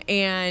time,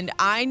 and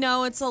I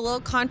know it's a little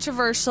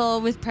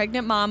controversial with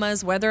pregnant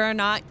mamas whether or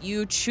not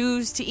you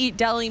choose to eat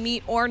deli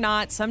meat or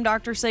not. Some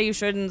doctors say you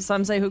shouldn't.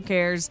 Some say who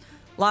cares.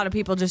 A lot of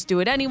people just do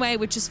it anyway,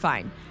 which is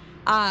fine.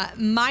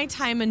 My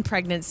time in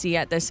pregnancy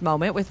at this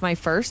moment with my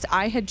first,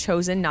 I had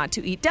chosen not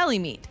to eat deli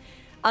meat.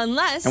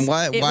 Unless and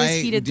why was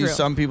heated do through.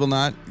 Some people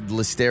not?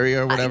 Listeria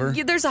or whatever?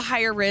 There's a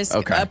higher risk,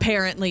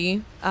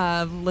 apparently,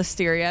 of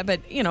listeria.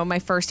 But, my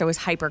first, I was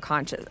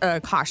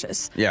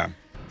cautious. Yeah.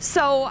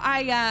 So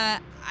I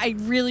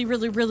really,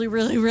 really, really,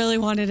 really, really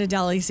wanted a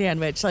deli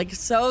sandwich. Like,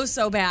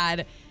 so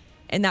bad.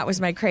 And that was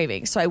my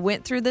craving. So I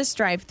went through this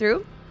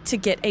drive-thru to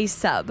get a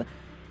sub.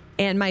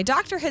 And my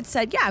doctor had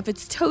said, if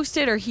it's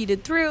toasted or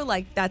heated through,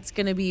 like, that's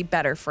going to be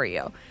better for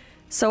you.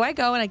 So I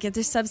go and I get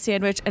this sub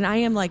sandwich, and I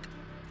am, like,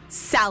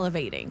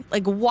 salivating,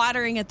 like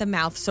watering at the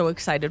mouth, so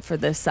excited for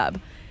this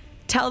sub.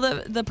 Tell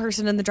the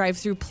person in the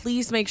drive-thru,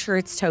 please make sure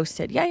it's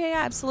toasted.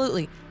 Yeah,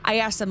 absolutely. I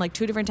asked them like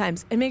 2 different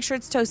times, and make sure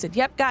it's toasted.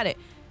 Yep, got it.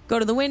 Go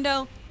to the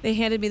window. They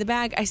handed me the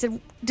bag. I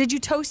said, did you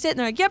toast it? And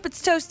they're like, yep,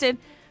 it's toasted.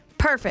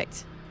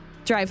 Perfect.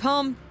 Drive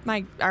home.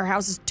 Our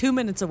house is 2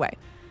 minutes away.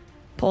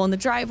 Pull in the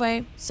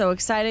driveway. So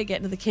excited. Get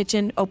into the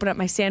kitchen. Open up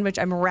my sandwich.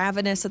 I'm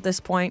ravenous at this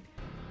point.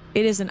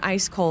 It is an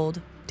ice cold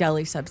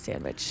deli sub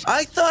sandwich.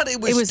 I thought it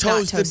was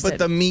toasted, but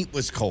the meat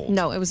was cold.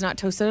 No, it was not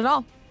toasted at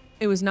all.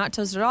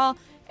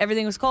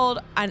 Everything was cold,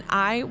 and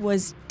I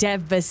was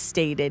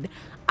devastated.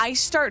 I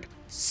start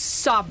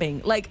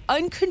sobbing, like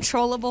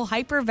uncontrollable,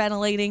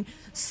 hyperventilating,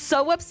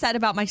 so upset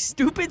about my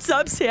stupid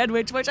sub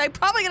sandwich, which I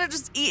probably could have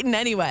just eaten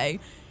anyway.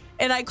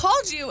 And I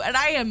called you, and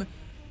I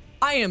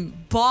am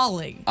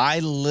bawling. I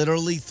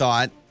literally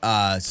thought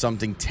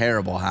something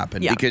terrible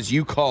happened because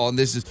you call, and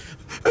this is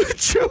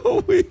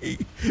Joey.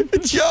 They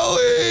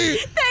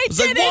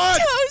didn't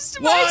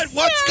toast my sandwich.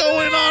 What's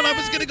going on? I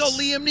was going to go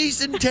Liam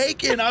Neeson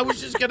Taken. I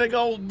was just going to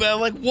go,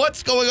 like,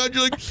 what's going on?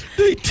 You're like,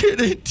 they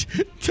didn't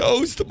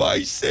toast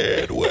my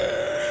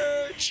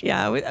sandwich.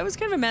 Yeah, it was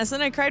kind of a mess.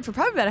 And I cried for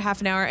probably about a half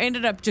an hour. I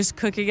ended up just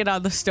cooking it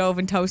on the stove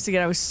and toasting it.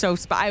 I was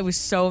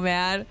so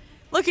mad.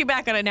 Looking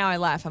back on it now, I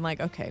laugh. I'm like,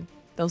 okay,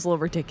 that was a little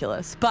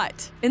ridiculous.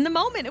 But in the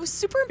moment, it was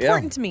super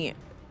important to me.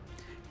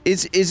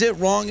 Is it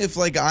wrong if,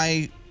 like,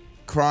 I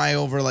cry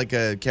over, like,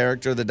 a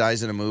character that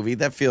dies in a movie?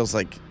 That feels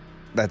like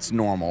that's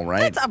normal,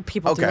 right? That's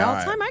people do it all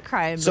the time. I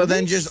cry in movies. So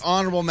then just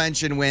honorable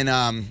mention when,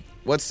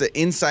 what's the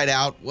Inside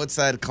Out? What's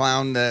that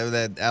clown,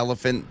 that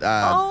elephant?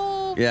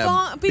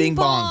 Bing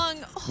Bong.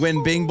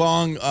 when Bing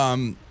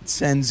Bong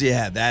sends,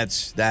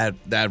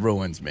 that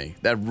ruins me.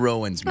 That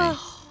ruins me.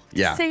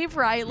 Yeah. Save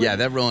Riley. Yeah,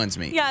 that ruins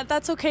me. Yeah,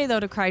 that's okay, though,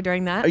 to cry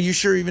during that. Are you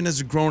sure even as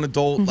a grown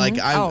adult? Mm-hmm. Like,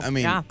 I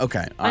mean, yeah.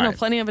 Okay. I know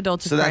plenty of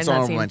adults who so cry that's in that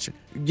all I'll scene. mention.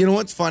 You know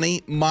what's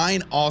funny?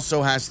 Mine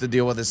also has to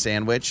deal with a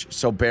sandwich,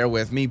 so bear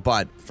with me.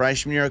 But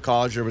freshman year of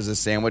college, there was a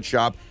sandwich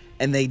shop,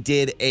 and they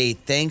did a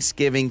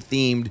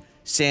Thanksgiving-themed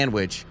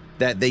sandwich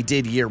that they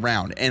did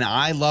year-round. And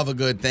I love a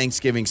good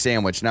Thanksgiving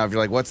sandwich. Now, if you're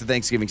like, what's a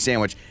Thanksgiving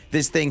sandwich?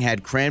 This thing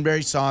had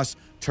cranberry sauce,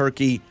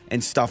 turkey,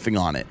 and stuffing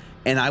on it.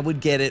 And I would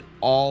get it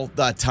all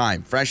the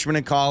time. Freshman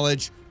in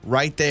college,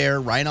 right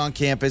there, right on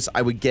campus,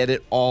 I would get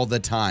it all the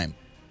time.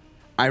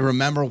 I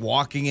remember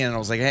walking in and I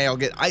was like, hey,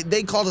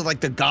 they called it like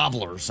the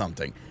gobbler or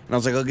something. And I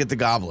was like, I'll get the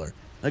gobbler.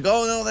 Like,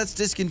 oh, no, that's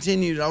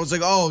discontinued. I was like,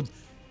 oh,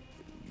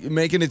 you're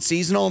making it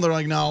seasonal? And they're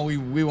like, no,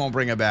 we won't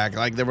bring it back.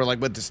 Like, they were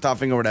like with the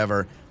stuffing or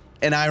whatever.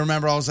 And I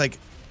remember I was like,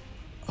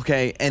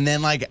 okay. And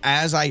then like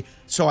I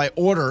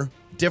order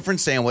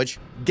different sandwich,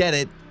 get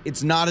it.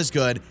 It's not as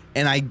good.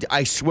 And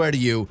I swear to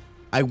you,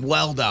 I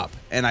welled up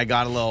and I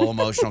got a little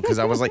emotional because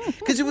I was like,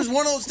 because it was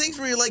one of those things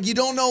where you're like, you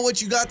don't know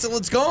what you got till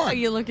it's gone. Are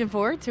you looking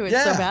forward to it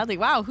so badly?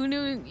 Wow, who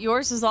knew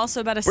yours was also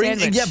about a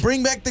sandwich? Yeah,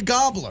 bring back the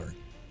gobbler.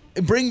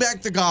 Bring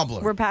back the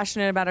gobbler. We're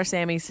passionate about our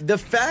Sammys. The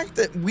fact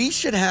that we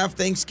should have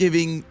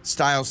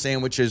Thanksgiving-style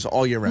sandwiches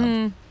all year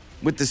round.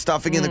 With the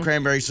stuffing and the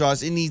cranberry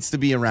sauce, it needs to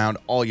be around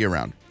all year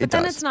round. But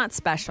then it's not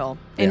special,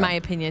 in my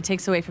opinion. It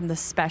takes away from the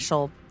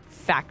special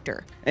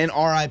factor. And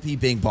R.I.P.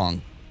 Bing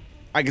Bong.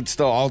 I could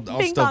still, I'll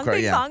still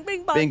cry. Bing bong,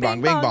 bing bong, bing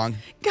bong, bing bong.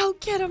 Go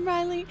get him,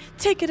 Riley.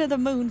 Take it to the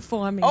moon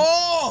for me.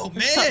 Oh,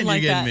 man, Something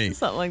like you're getting that. me.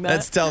 Something like that.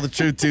 Let's Tell the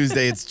Truth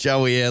Tuesday. It's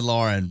Joey and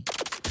Lauren.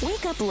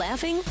 Wake up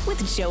laughing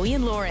with Joey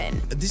and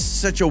Lauren. This is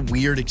such a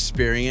weird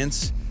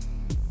experience.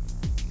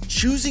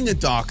 Choosing a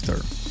doctor.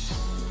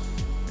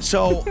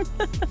 So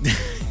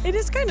it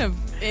is kind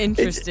of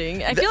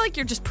interesting. I feel like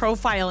you're just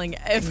profiling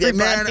everybody.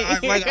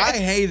 Man, I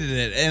hated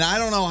it, and I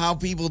don't know how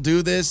people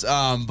do this.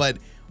 But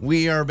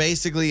we are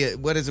basically,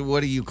 what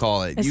do you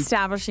call it?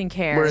 Establishing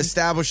care. We're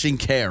establishing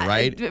care,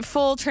 right?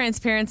 Full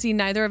transparency.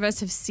 Neither of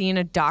us have seen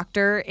a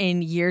doctor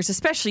in years,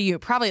 especially you.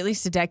 Probably at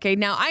least a decade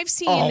now. I've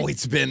seen. Oh,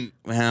 it's been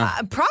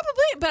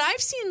probably, but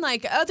I've seen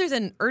like other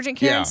than urgent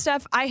care and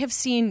stuff. I have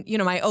seen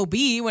my OB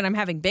when I'm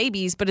having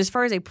babies. But as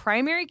far as a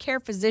primary care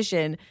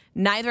physician,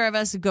 neither of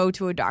us go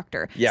to a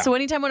doctor. Yeah. So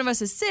anytime one of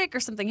us is sick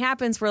or something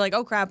happens, we're like,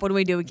 oh crap, what do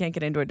we do? We can't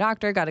get into a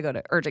doctor. Got to go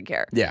to urgent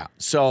care. Yeah.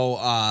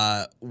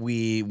 So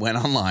we went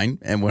online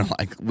and we're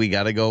like, we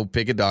got to go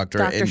pick a doctor.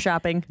 Doctor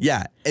shopping.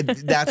 Yeah,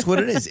 that's what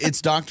it is.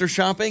 It's doctor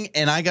shopping.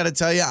 And I got to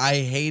tell you, I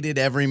hated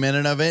every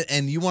minute of it.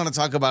 And you want to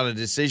talk about a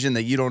decision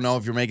that you don't know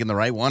if you're making the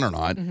right one or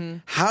not. Mm-hmm.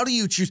 How do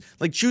you choose?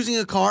 Like choosing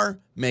a car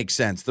makes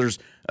sense. There's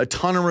a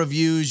ton of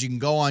reviews. You can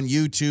go on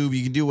YouTube.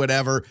 You can do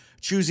whatever.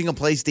 Choosing a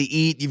place to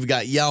eat. You've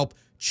got Yelp.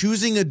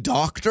 Choosing a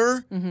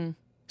doctor,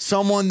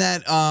 someone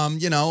that,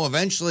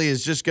 eventually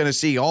is just going to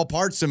see all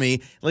parts of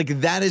me,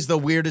 like that is the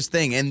weirdest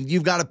thing. And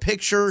you've got a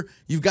picture,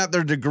 you've got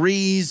their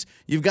degrees,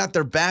 you've got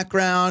their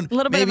background. A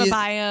little bit of a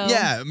bio.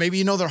 Yeah, maybe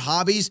you know their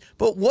hobbies.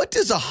 But what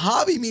does a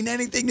hobby mean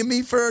anything to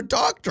me for a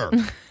doctor?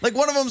 Like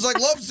one of them's like,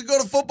 loves to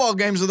go to football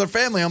games with their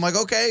family. I'm like,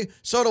 okay,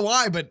 so do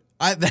I, but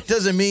that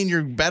doesn't mean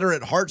you're better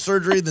at heart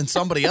surgery than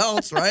somebody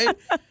else, right?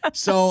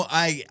 So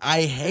I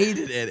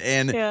hated it,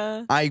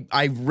 and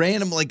I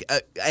randomly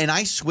and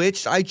I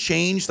switched, I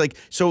changed.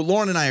 So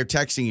Lauren and I are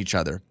texting each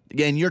other.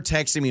 Again, you're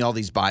texting me all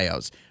these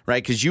bios,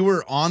 right? Because you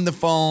were on the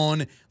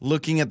phone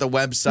looking at the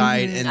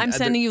website, and I'm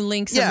sending you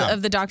links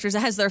of the doctors.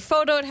 It has their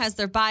photo, it has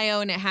their bio,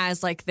 and it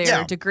has like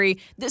their degree.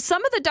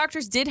 Some of the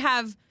doctors did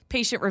have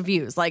patient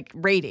reviews, like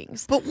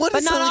ratings, but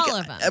not all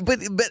of them.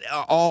 But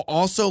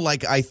also,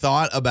 like I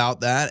thought about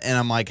that, and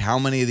I'm like, how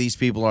many of these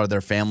people are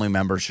their family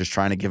members just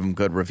trying to give them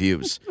good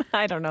reviews?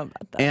 I don't know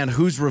about that. And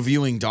who's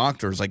reviewing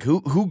doctors? Like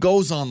who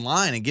goes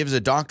online and gives a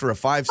doctor a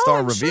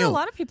 5-star review? Sure a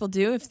lot of people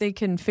do if they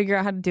can figure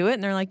out how to do it,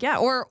 and they're like, yeah,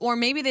 or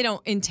maybe they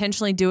don't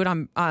intentionally do it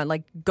on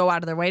like go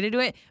out of their way to do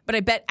it. But I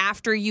bet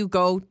after you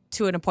go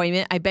to an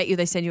appointment, I bet you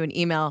they send you an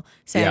email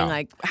saying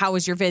like, how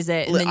was your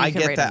visit? And then you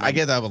can rate them. I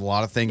get that with a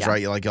lot of things,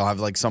 right? Like you'll have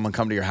like someone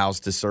come to your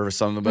house to service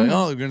something, but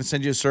oh, they're going to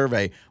send you a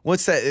survey.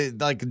 What's that?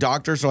 Like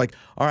doctors are like,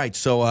 all right,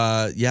 so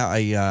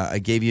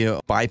I gave you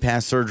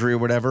bypass surgery or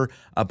whatever.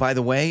 By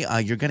the way,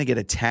 you're going to get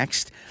a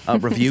text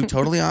review,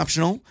 totally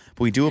optional,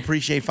 but we do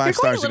appreciate 5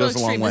 stars. It goes a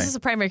long way. This is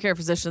a primary care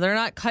physician. They're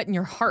not cutting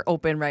your heart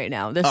open right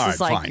now. This is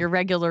like your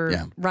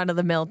regular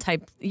run-of-the-mill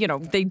type.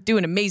 They do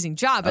an amazing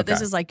job, but this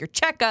is like your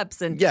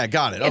checkups and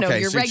got it. Okay,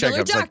 your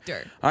regular doctor.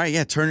 Like, all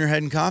right, turn your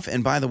head and cough.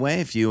 And by the way,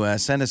 if you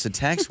send us a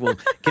text, we'll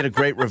get a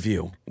great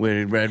review.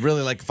 We'd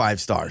really like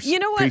 5 stars. You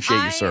know what?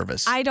 Appreciate your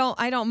service. I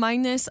don't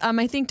mind this.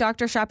 I think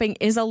doctor shopping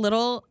is a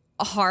little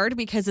hard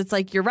because it's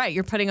like you're right.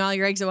 You're putting all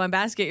your eggs in one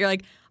basket. You're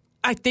like,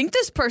 I think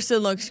this person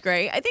looks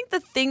great. I think the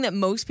thing that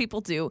most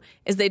people do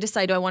is they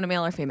decide, do I want a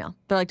male or female?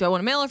 They're like, do I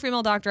want a male or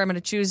female doctor? I'm going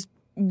to choose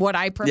what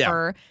I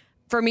prefer.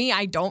 for me,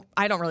 I don't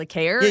really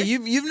care. Yeah,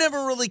 you've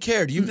never really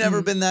cared. You've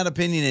never been that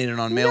opinionated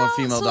on male and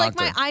female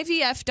doctor. Like my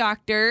IVF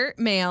doctor,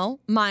 male,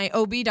 my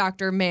OB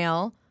doctor,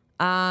 male,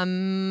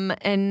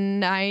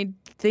 and I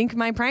think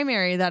my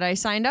primary that I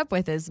signed up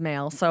with is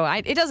male. So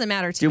it doesn't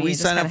matter to me. Did we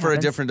sign up for a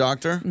different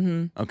doctor?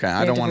 Mm-hmm. Okay,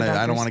 I don't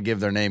want to give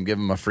their name, give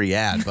them a free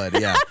ad, but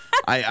yeah.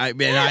 I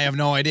have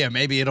no idea.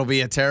 Maybe it'll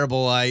be a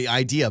terrible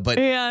idea, but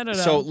yeah, I don't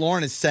know. So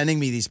Lauren is sending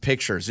me these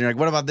pictures. And you're like,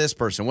 what about this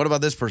person? What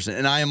about this person?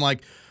 And I am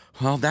like,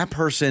 well, that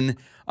person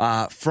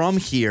from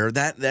here,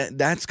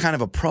 that's kind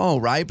of a pro,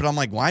 right? But I'm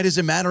like, why does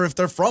it matter if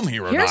they're from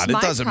here or not? It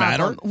doesn't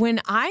matter.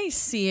 When I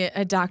see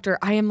a doctor,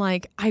 I am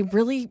like, I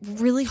really,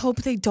 really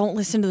hope they don't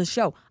listen to the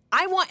show.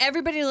 I want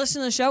everybody to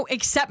listen to the show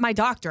except my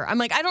doctor. I'm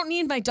like, I don't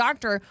need my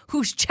doctor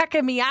who's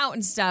checking me out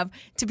and stuff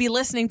to be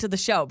listening to the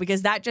show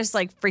because that just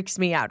like freaks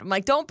me out. I'm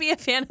like, don't be a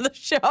fan of the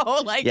show.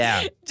 Like,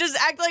 just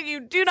act like you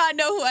do not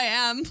know who I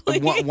am.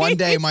 Please. One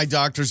day my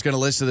doctor's going to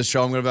listen to the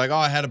show. I'm going to be like, oh,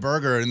 I had a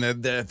burger. And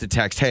the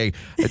text, hey,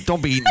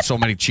 don't be eating so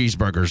many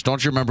cheeseburgers.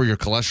 Don't you remember your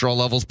cholesterol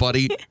levels,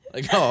 buddy?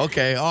 Like, oh,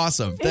 okay,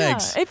 awesome.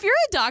 Thanks. Yeah. If you're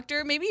a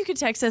doctor, maybe you could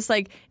text us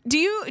like,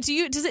 does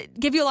it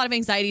give you a lot of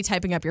anxiety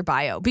typing up your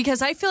bio?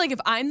 Because I feel like if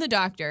I'm the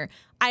doctor,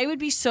 I would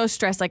be so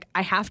stressed. Like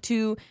I have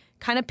to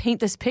kind of paint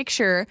this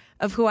picture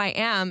of who I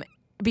am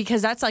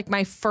because that's like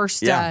my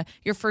first,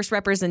 your first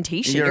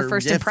representation, your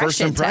first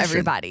impression to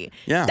everybody.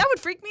 Yeah. That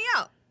would freak me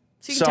out.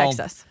 So you can text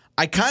us.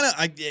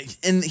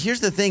 And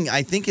here's the thing.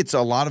 I think it's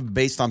a lot of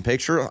based on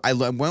picture. I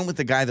went with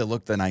the guy that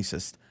looked the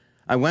nicest.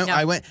 I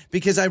went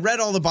because I read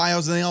all the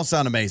bios and they all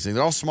sound amazing.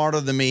 They're all smarter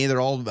than me.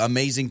 They're all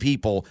amazing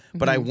people.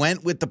 But I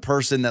went with the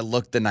person that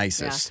looked the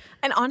nicest. Yeah.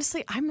 And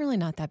honestly, I'm really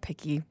not that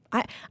picky.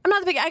 I'm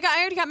not that picky. I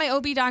already got my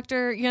OB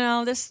doctor. You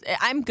know,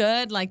 I'm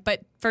good.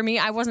 But for me,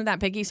 I wasn't that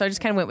picky, so I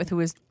just kind of went with who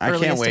was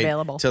earliest available. I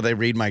can't wait till they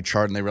read my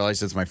chart and they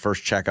realize it's my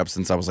first checkup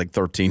since I was like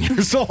 13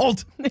 years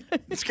old.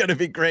 It's gonna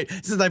be great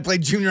since I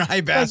played junior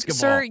high basketball.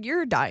 Sir,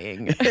 you're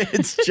dying.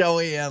 It's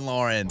Joey and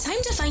Lauren.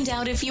 Time to find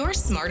out if you're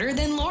smarter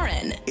than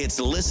Lauren. It's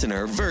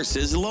listener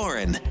versus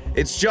Lauren.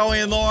 It's Joey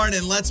and Lauren,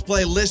 and let's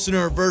play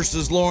listener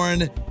versus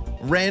Lauren.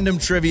 Random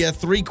trivia,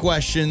 3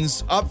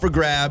 questions up for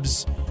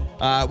grabs.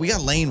 We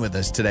got Lane with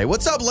us today.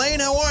 What's up,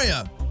 Lane? How are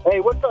you? Hey,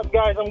 what's up,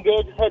 guys? I'm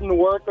good. Just heading to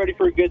work, ready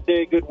for a good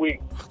day, good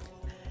week.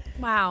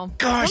 Wow.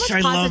 Gosh, I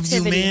love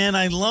you, man.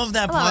 I love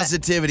that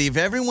positivity. If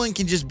everyone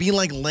can just be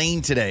like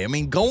Lane today. I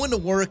mean, going to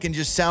work and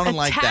just sounding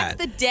like that. Attack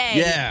the day.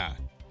 Yeah.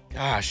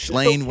 Gosh,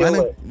 Lane,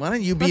 why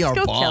don't you be our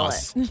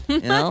boss? You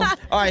know?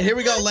 All right, here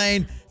we go,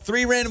 Lane.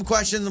 3 random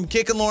questions. I'm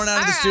kicking Lauren out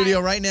of the studio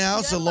right now.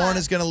 Good so Lauren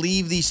is going to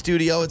leave the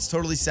studio. It's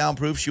totally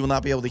soundproof. She will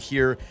not be able to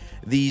hear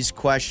these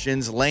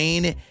questions.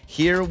 Lane,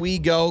 here we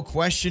go.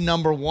 Question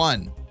number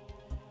 1.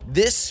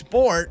 This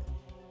sport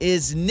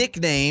is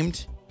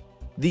nicknamed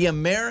the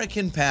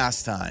American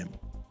pastime.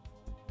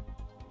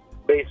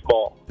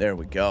 Baseball. There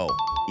we go.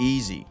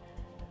 Easy.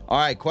 All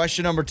right,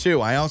 question number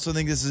 2. I also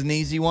think this is an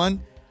easy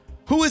one.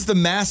 Who is the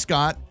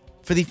mascot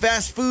for the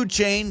fast food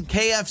chain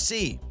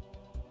KFC?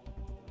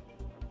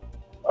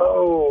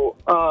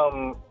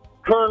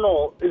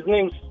 Colonel. His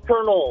name's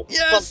Colonel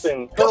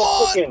something.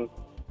 Colonel Chicken.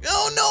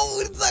 Oh,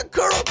 no, it's not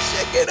Colonel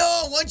Chicken.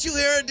 Oh, once you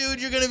hear it,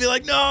 dude, you're going to be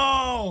like,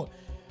 no.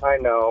 I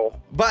know.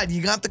 But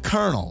you got the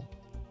Colonel.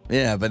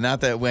 Yeah, but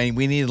not that way.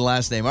 We need the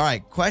last name. All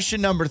right,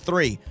 question number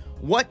 3.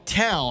 What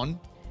town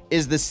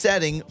is the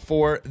setting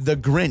for The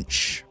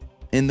Grinch?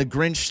 In the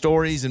Grinch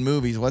stories and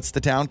movies, what's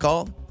the town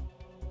called?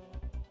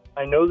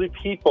 I know the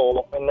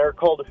people, and they're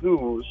called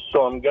Who's,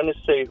 so I'm going to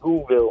say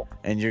Whoville.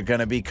 And you're going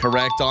to be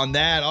correct on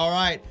that. All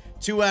right.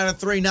 2 out of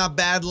 3. Not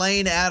bad,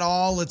 Lane, at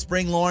all. Let's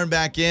bring Lauren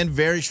back in.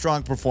 Very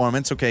strong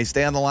performance. Okay,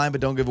 stay on the line,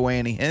 but don't give away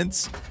any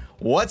hints.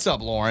 What's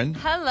up, Lauren?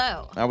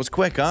 Hello. That was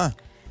quick, huh?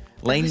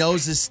 Lane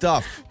knows his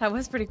stuff. That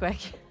was pretty quick.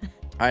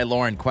 All right,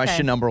 Lauren,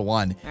 question number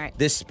 1. All right.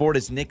 This sport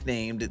is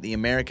nicknamed the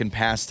American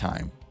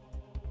pastime.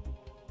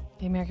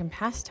 The American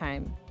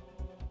pastime.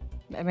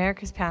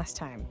 America's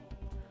pastime.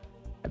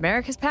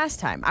 America's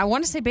pastime. I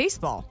want to say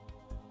baseball.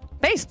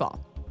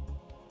 Baseball.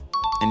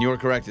 And you were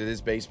correct. It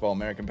is baseball,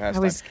 American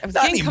pastime. I was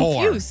getting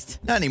confused.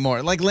 Not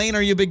anymore. Like, Lane,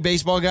 are you a big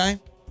baseball guy?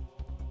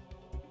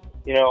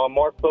 You know, I'm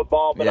more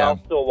football, but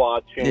I'll still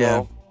watch, you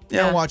know.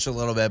 Yeah, I'll watch a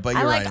little bit, but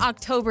you're right. I like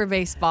October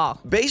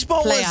baseball.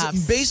 Baseball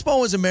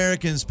was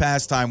Americans'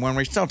 pastime when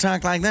we still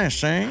talk like this,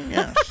 see?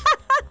 Yes.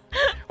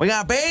 We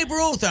got Babe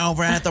Ruth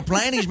over at the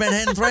plate. He's been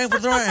hitting 3 for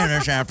 3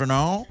 this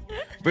afternoon.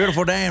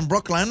 Beautiful day in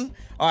Brooklyn.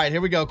 All right,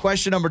 here we go.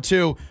 Question number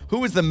 2.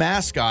 Who is the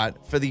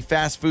mascot for the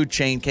fast food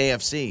chain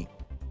KFC?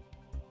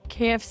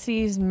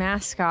 KFC's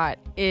mascot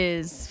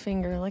is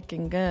finger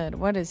licking good.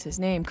 What is his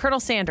name? Colonel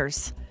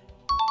Sanders.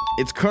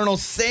 It's Colonel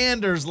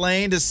Sanders,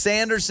 Lane. Does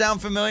Sanders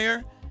sound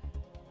familiar?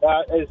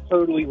 That is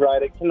totally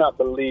right. I cannot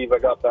believe I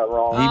got that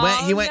wrong.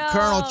 He went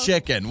Colonel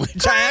Chicken,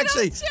 which I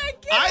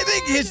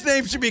think his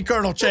name should be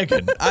Colonel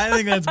Chicken. I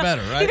think that's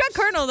better, right? You got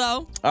Colonel,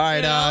 though. All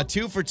right,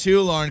 2 for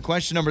 2, Lauren.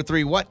 Question number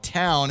 3. What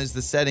town is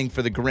the setting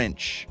for The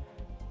Grinch?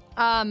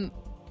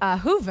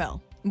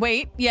 Whoville.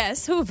 Wait,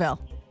 yes, Whoville.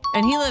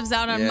 And he lives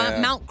out on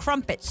Mount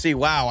Crumpet. See,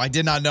 wow, I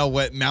did not know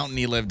what mountain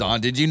he lived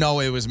on. Did you know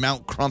it was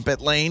Mount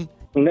Crumpet Lane?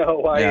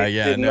 No, I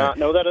did not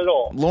know that at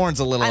all. Lauren's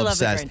a little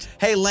obsessed. Love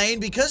Hey,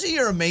 Lane, because of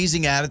your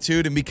amazing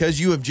attitude and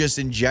because you have just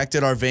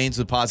injected our veins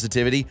with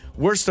positivity,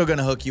 we're still going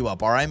to hook you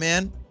up. All right,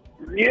 man?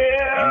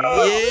 Yeah,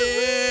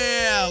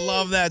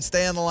 love that.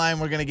 Stay on the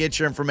line. We're going to get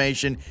your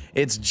information.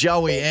 It's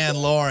Joey and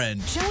Lauren.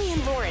 Joey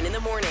and Lauren in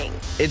the morning.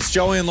 It's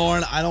Joey and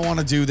Lauren. I don't want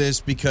to do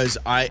this because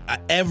I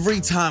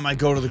every time I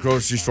go to the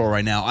grocery store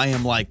right now, I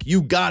am like,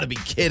 you got to be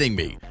kidding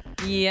me.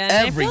 Yeah,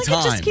 every I feel like time.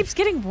 It just keeps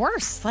getting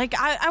worse. Like,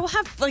 I will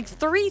have like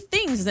 3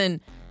 things and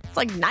it's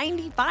like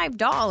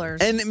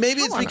 $95. And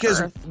maybe it's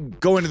because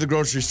going to the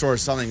grocery store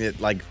is something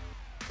that like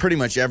pretty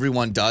much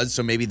everyone does.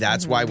 So maybe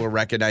that's why we're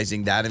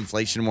recognizing that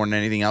inflation more than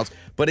anything else.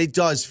 But it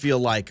does feel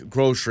like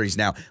groceries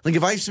now. Like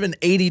if I spend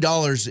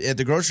 $80 at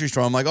the grocery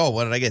store, I'm like, oh,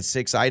 what did I get?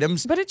 6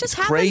 items? But it just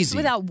happens crazy.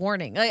 Without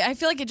warning. Like, I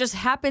feel like it just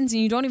happens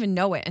and you don't even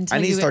know it until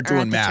I need you to start are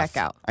doing at the math.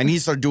 checkout. I need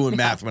to start doing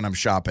math when I'm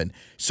shopping.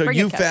 So Bring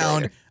you a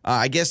calculator. found,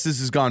 I guess this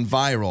has gone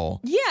viral.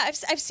 Yeah, I've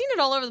seen it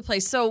all over the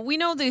place. So we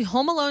know the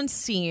Home Alone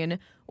scene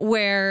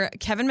where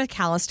Kevin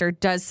McAllister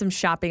does some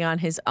shopping on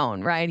his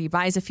own, right? He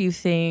buys a few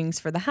things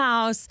for the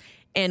house.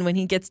 And when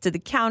he gets to the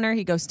counter,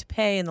 he goes to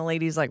pay, and the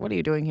lady's like, what are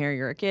you doing here?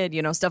 You're a kid,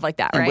 stuff like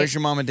that, right? And where's your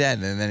mom and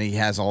dad? And then he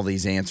has all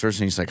these answers,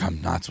 and he's like, I'm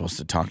not supposed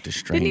to talk to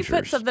strangers. Then he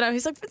put something out.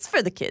 He's like, it's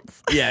for the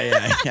kids.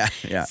 Yeah.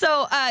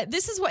 So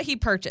this is what he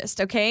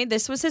purchased, okay?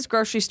 This was his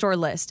grocery store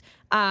list.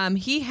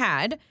 He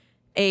had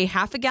a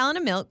half a gallon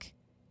of milk,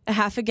 a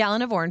half a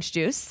gallon of orange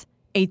juice,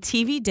 a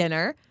TV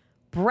dinner,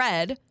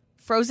 bread,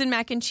 frozen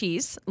mac and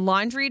cheese,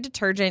 laundry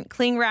detergent,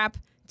 cling wrap,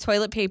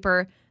 toilet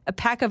paper, a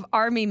pack of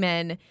Army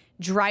Men,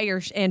 dryer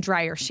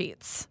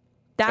sheets.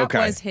 That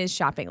was his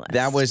shopping list.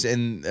 That was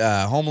in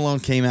Home Alone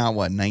came out,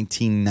 what,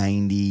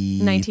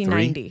 1990?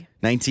 1990.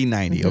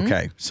 1990,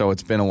 okay. So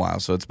it's been a while.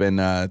 So it's been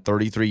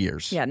 33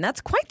 years. Yeah, and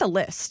that's quite the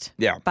list.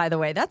 Yeah. By the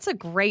way, that's a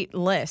great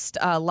list.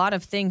 A lot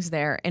of things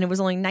there. And it was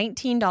only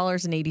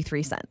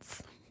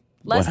 $19.83.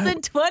 Less than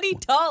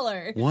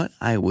 $20. What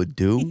I would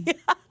do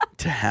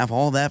to have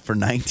all that for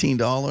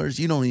 $19,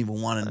 you don't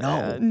even want to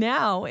know.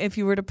 Now, if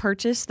you were to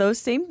purchase those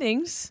same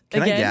things.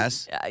 Can again, I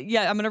guess?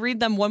 Yeah, I'm going to read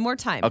them one more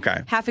time.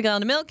 Okay. Half a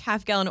gallon of milk,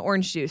 half a gallon of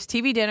orange juice,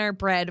 TV dinner,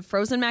 bread,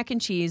 frozen mac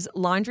and cheese,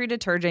 laundry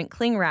detergent,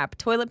 cling wrap,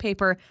 toilet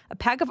paper, a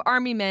pack of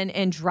Army Men,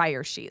 and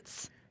dryer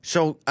sheets.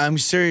 So I'm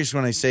serious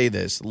when I say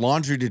this.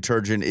 Laundry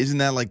detergent, isn't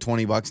that like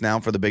 $20 now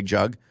for the big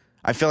jug?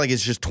 I feel like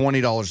it's just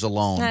 $20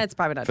 alone. It's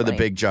probably not for 20.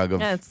 the big jug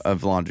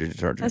of laundry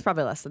detergent. It's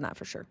probably less than that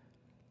for sure.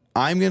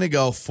 I'm going to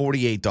go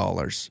 $48.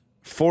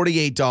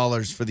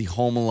 $48 for the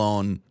Home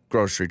Alone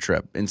grocery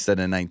trip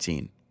instead of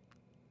 $19.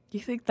 You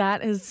think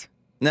that is...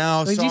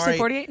 No, Did sorry. you say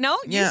 48? No,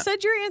 Yeah. You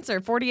said your answer.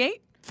 48?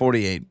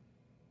 48.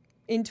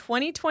 In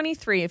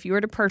 2023, if you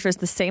were to purchase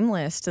the same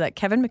list that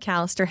Kevin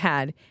McAllister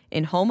had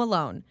in Home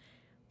Alone,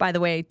 by the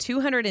way,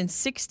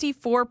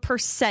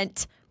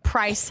 264%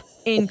 price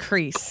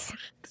increase.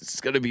 This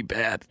is going to be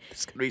bad.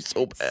 It's going to be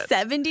so bad.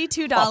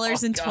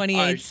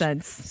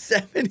 $72.28.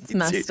 72.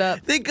 Messed up.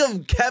 Think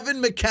of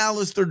Kevin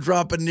McAllister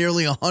dropping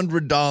nearly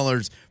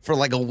 $100 for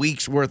like a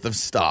week's worth of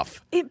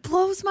stuff. It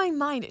blows my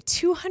mind.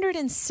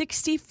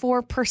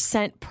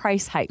 264%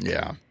 price hike.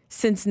 Yeah.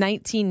 Since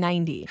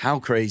 1990. How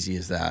crazy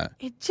is that?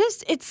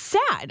 It's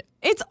sad.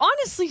 It's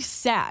honestly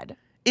sad.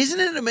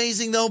 Isn't it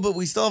amazing, though? But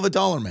we still have a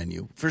dollar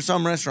menu for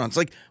some restaurants.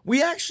 Like,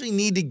 we actually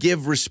need to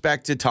give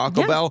respect to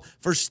Taco Bell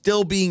for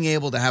still being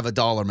able to have a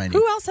dollar menu.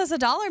 Who else has a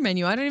dollar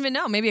menu? I don't even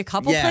know. Maybe a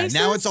couple places?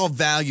 Now it's all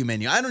value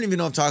menu. I don't even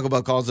know if Taco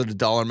Bell calls it a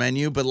dollar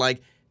menu, but,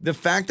 like, the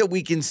fact that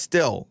we can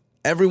still,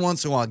 every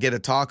once in a while, get a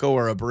taco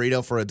or a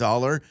burrito for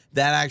 $1,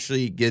 that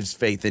actually gives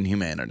faith in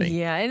humanity.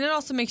 Yeah, and it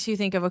also makes you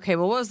think of, okay,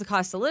 well, what was the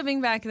cost of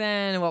living back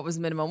then? And what was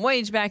minimum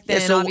wage back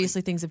then? So,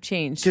 obviously, things have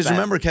changed. Because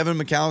remember, Kevin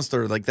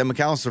McAllister, like, the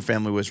McAllister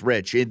family was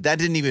rich. That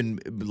didn't even,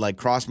 like,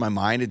 cross my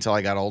mind until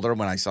I got older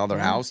when I saw their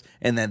house.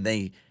 And then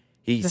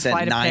he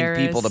sent 9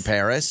 people to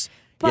Paris.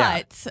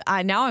 But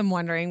now I'm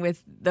wondering,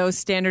 with those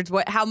standards,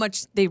 how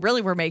much they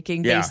really were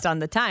making based on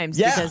the times.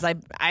 Yeah. Because I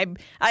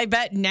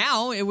bet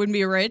now it wouldn't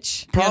be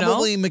rich.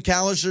 Probably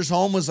McAllister's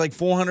home was like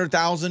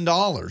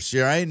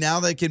 $400,000. Right?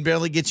 Now they can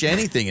barely get you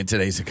anything in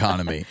today's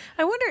economy.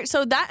 I wonder,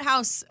 so that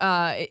house,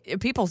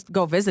 people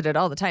go visit it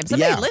all the time.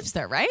 Somebody lives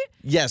there, right?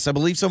 Yes, I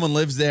believe someone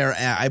lives there.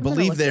 I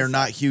believe they're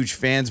not huge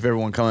fans of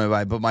everyone coming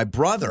by. But my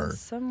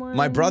brother's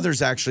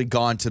actually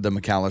gone to the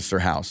McAllister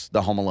house,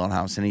 the Home Alone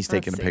house, and he's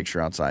taking a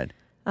picture outside.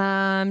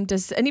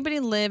 Does anybody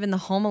live in the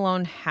Home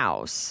Alone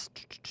house?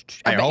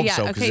 I hope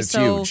so, because it's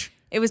huge.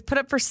 It was put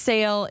up for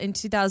sale in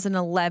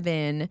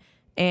 2011,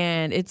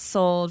 and it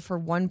sold for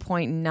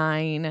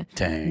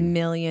 $1.9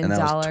 million. And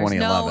that was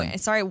 2011. No,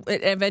 sorry,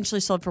 it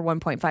eventually sold for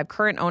 1.5.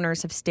 Current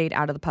owners have stayed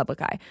out of the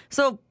public eye.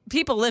 So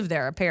people live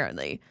there,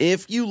 apparently.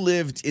 If you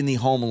lived in the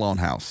Home Alone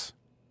house,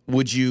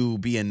 would you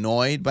be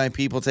annoyed by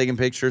people taking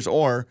pictures?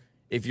 Or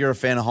if you're a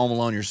fan of Home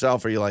Alone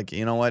yourself, are you like,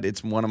 you know what?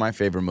 It's one of my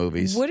favorite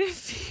movies. What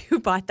if you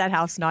bought that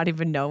house not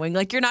even knowing.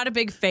 Like, you're not a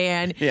big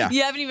fan. Yeah.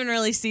 You haven't even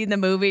really seen the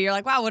movie. You're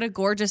like, wow, what a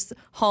gorgeous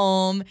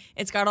home.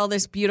 It's got all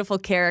this beautiful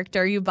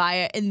character. You buy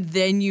it, and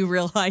then you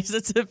realize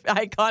it's an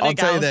iconic house. I'll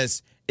tell you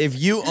this. If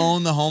you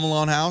own the Home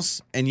Alone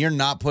house and you're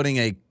not putting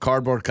a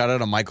cardboard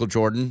cutout of Michael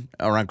Jordan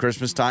around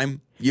Christmas time,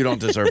 you don't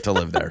deserve to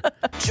live there.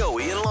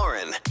 Joey and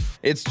Lauren.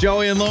 It's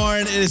Joey and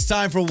Lauren. It is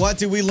time for What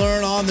Did We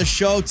Learn on the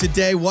show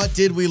today? What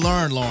did we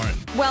learn, Lauren?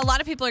 Well, a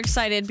lot of people are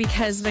excited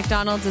because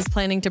McDonald's is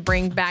planning to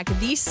bring back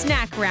the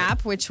snack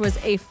wrap, which was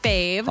a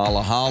fave.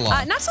 Holla,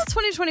 holla. Not till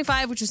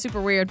 2025, which is super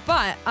weird.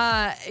 But,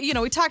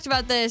 we talked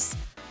about this.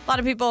 A lot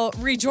of people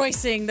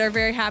rejoicing. They're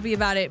very happy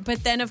about it.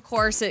 But then, of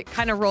course, it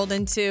kind of rolled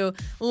into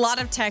a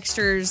lot of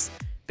texters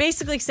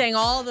basically saying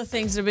all the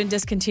things that have been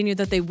discontinued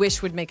that they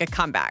wish would make a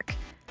comeback.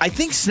 I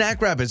think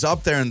snack wrap is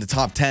up there in the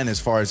top 10 as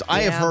far as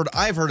I've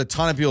heard a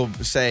ton of people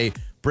say,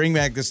 bring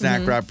back the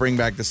snack wrap, bring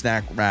back the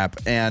snack wrap.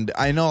 And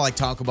I know like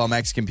Taco Bell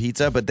Mexican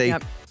pizza, but they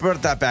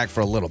brought that back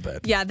for a little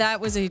bit. Yeah, that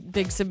was a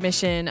big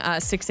submission,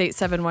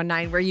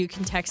 68719, where you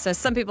can text us.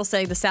 Some people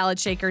say the salad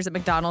shakers at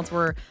McDonald's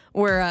were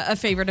a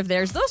favorite of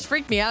theirs. Those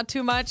freak me out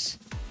too much.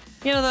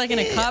 You know, they're like in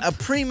a cup. A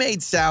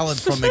pre-made salad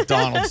from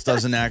McDonald's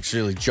doesn't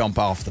actually jump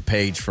off the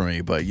page for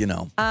me, but you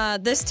know.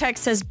 This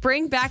text says,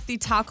 bring back the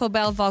Taco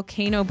Bell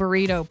volcano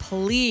burrito,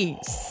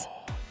 please.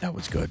 That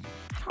was good.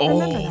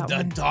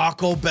 The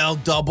Taco Bell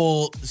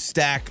double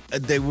stack.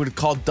 They would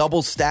call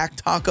double stack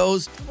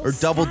tacos or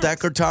double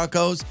decker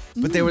tacos,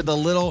 but they were the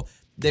little.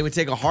 They would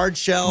take a hard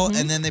shell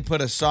and then they put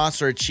a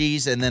sauce or a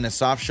cheese and then a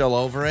soft shell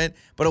over it.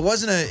 But it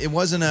wasn't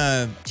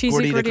a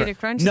cheesy gordita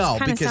crunch. No, it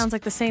kind of sounds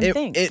like the same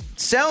thing. It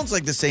sounds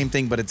like the same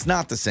thing, but it's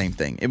not the same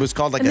thing. It was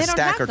called like a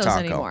stacker taco.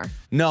 Anymore.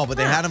 No, but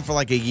they had them for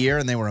like a year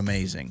and they were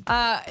amazing.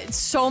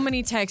 So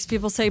many texts.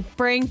 People say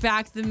bring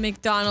back the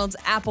McDonald's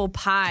apple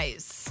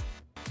pies.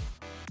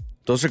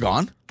 Those are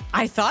gone?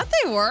 I thought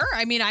they were.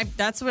 I mean,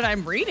 that's what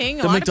I'm reading.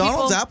 The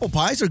McDonald's apple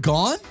pies are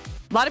gone?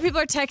 A lot of people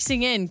are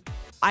texting in.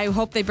 I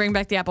hope they bring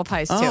back the apple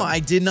pies, too. Oh, I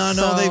did not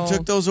know they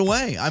took those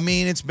away. I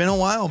mean, it's been a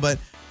while, but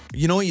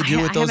you know what you do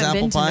with those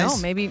apple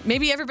pies?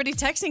 Maybe everybody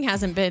texting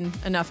hasn't been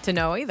enough to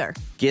know either.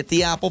 Get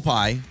the apple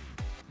pie.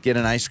 Get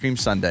an ice cream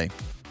sundae.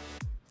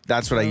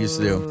 That's what I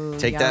used to do.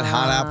 Take that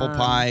hot apple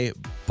pie,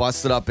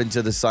 bust it up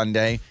into the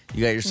sundae.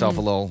 You got yourself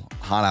a little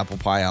hot apple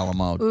pie a la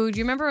mode. Ooh, do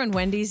you remember when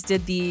Wendy's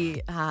did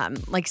the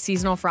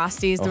seasonal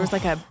Frosties? There was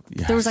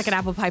there was like an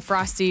apple pie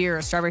Frosty or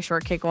a strawberry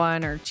shortcake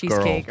one or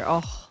cheesecake.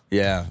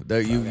 Yeah,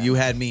 you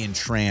had me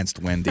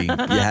entranced, Wendy. You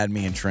had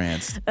me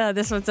entranced.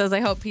 This one says, I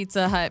hope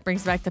Pizza Hut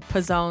brings back the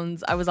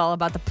Pizzones. I was all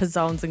about the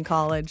Pizzones in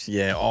college.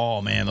 Yeah,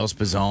 oh man, those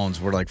Pizzones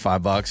were like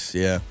 $5.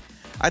 Yeah.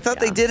 I thought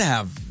they did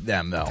have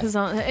them though.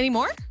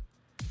 Anymore?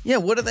 Yeah,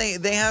 what do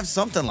they have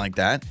something like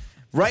that.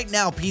 Right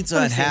now, Pizza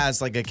Hut has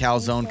like a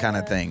calzone kind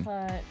of thing.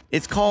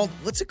 It's called,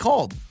 what's it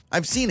called?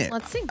 I've seen it.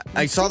 Let's see.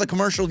 I saw the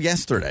commercial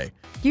yesterday.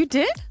 You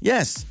did?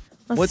 Yes.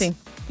 Let's see.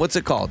 What's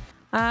it called?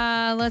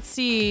 Let's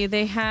see.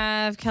 They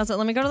have calzone.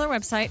 Let me go to their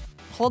website.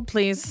 Hold,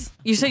 please.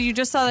 You said you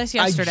just saw this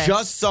yesterday. I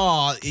just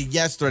saw it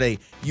yesterday.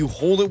 You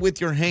hold it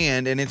with your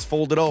hand and it's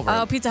folded over.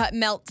 Oh, Pizza Hut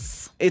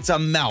melts. It's a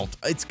melt.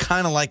 It's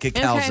kind of like a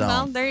calzone. Okay,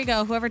 well, there you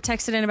go. Whoever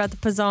texted in about the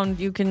Pizzone,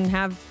 you can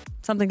have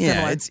something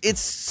similar. Yeah, it's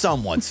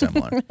somewhat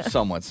similar.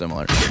 Somewhat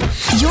similar.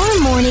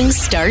 Your mornings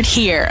start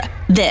here.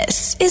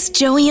 This is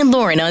Joey and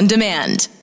Lauren on Demand.